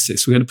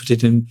analysis. We're going to put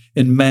it in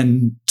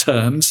men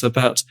terms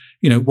about,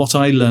 what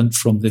I learned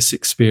from this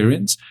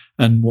experience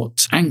and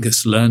what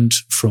Angus learned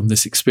from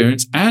this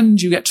experience.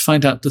 And you get to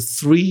find out the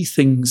 3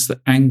 things that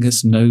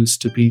Angus knows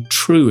to be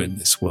true in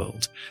this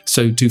world.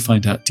 So do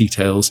find out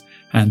details,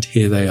 and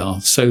here they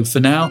are. So for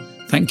now,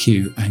 thank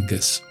you,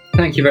 Angus.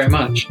 Thank you very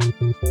much.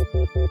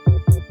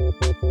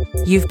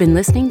 You've been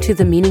listening to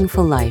The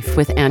Meaningful Life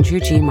with Andrew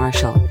G.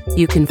 Marshall.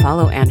 You can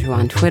follow Andrew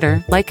on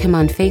Twitter, like him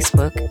on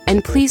Facebook,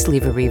 and please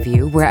leave a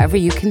review wherever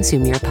you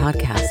consume your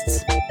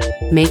podcasts.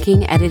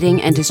 Making, editing,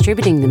 and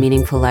distributing The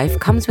Meaningful Life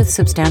comes with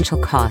substantial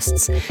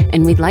costs,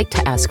 and we'd like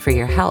to ask for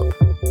your help.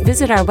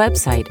 Visit our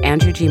website,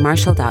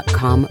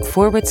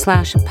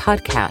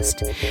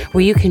 andrewgmarshall.com/podcast,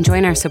 where you can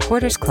join our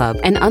supporters club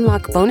and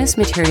unlock bonus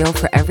material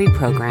for every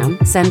program,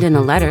 send in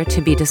a letter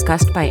to be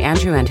discussed by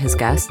Andrew and his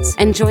guests,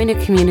 and join a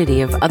community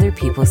of other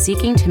people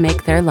seeking to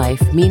make their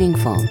life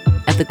meaningful.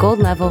 At the gold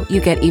level, you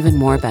get even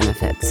more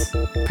benefits.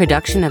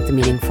 Production of The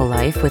Meaningful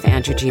Life with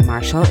Andrew G.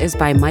 Marshall is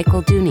by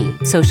Michael Dooney.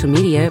 Social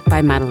media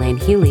by Madeleine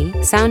Healy.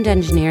 Sound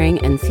engineering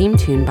and theme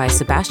tune by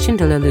Sebastian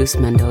de la Luz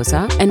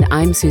Mendoza. And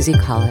I'm Susie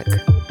Colick.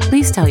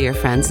 Please tell your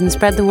friends and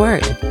spread the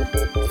word.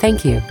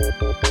 Thank you.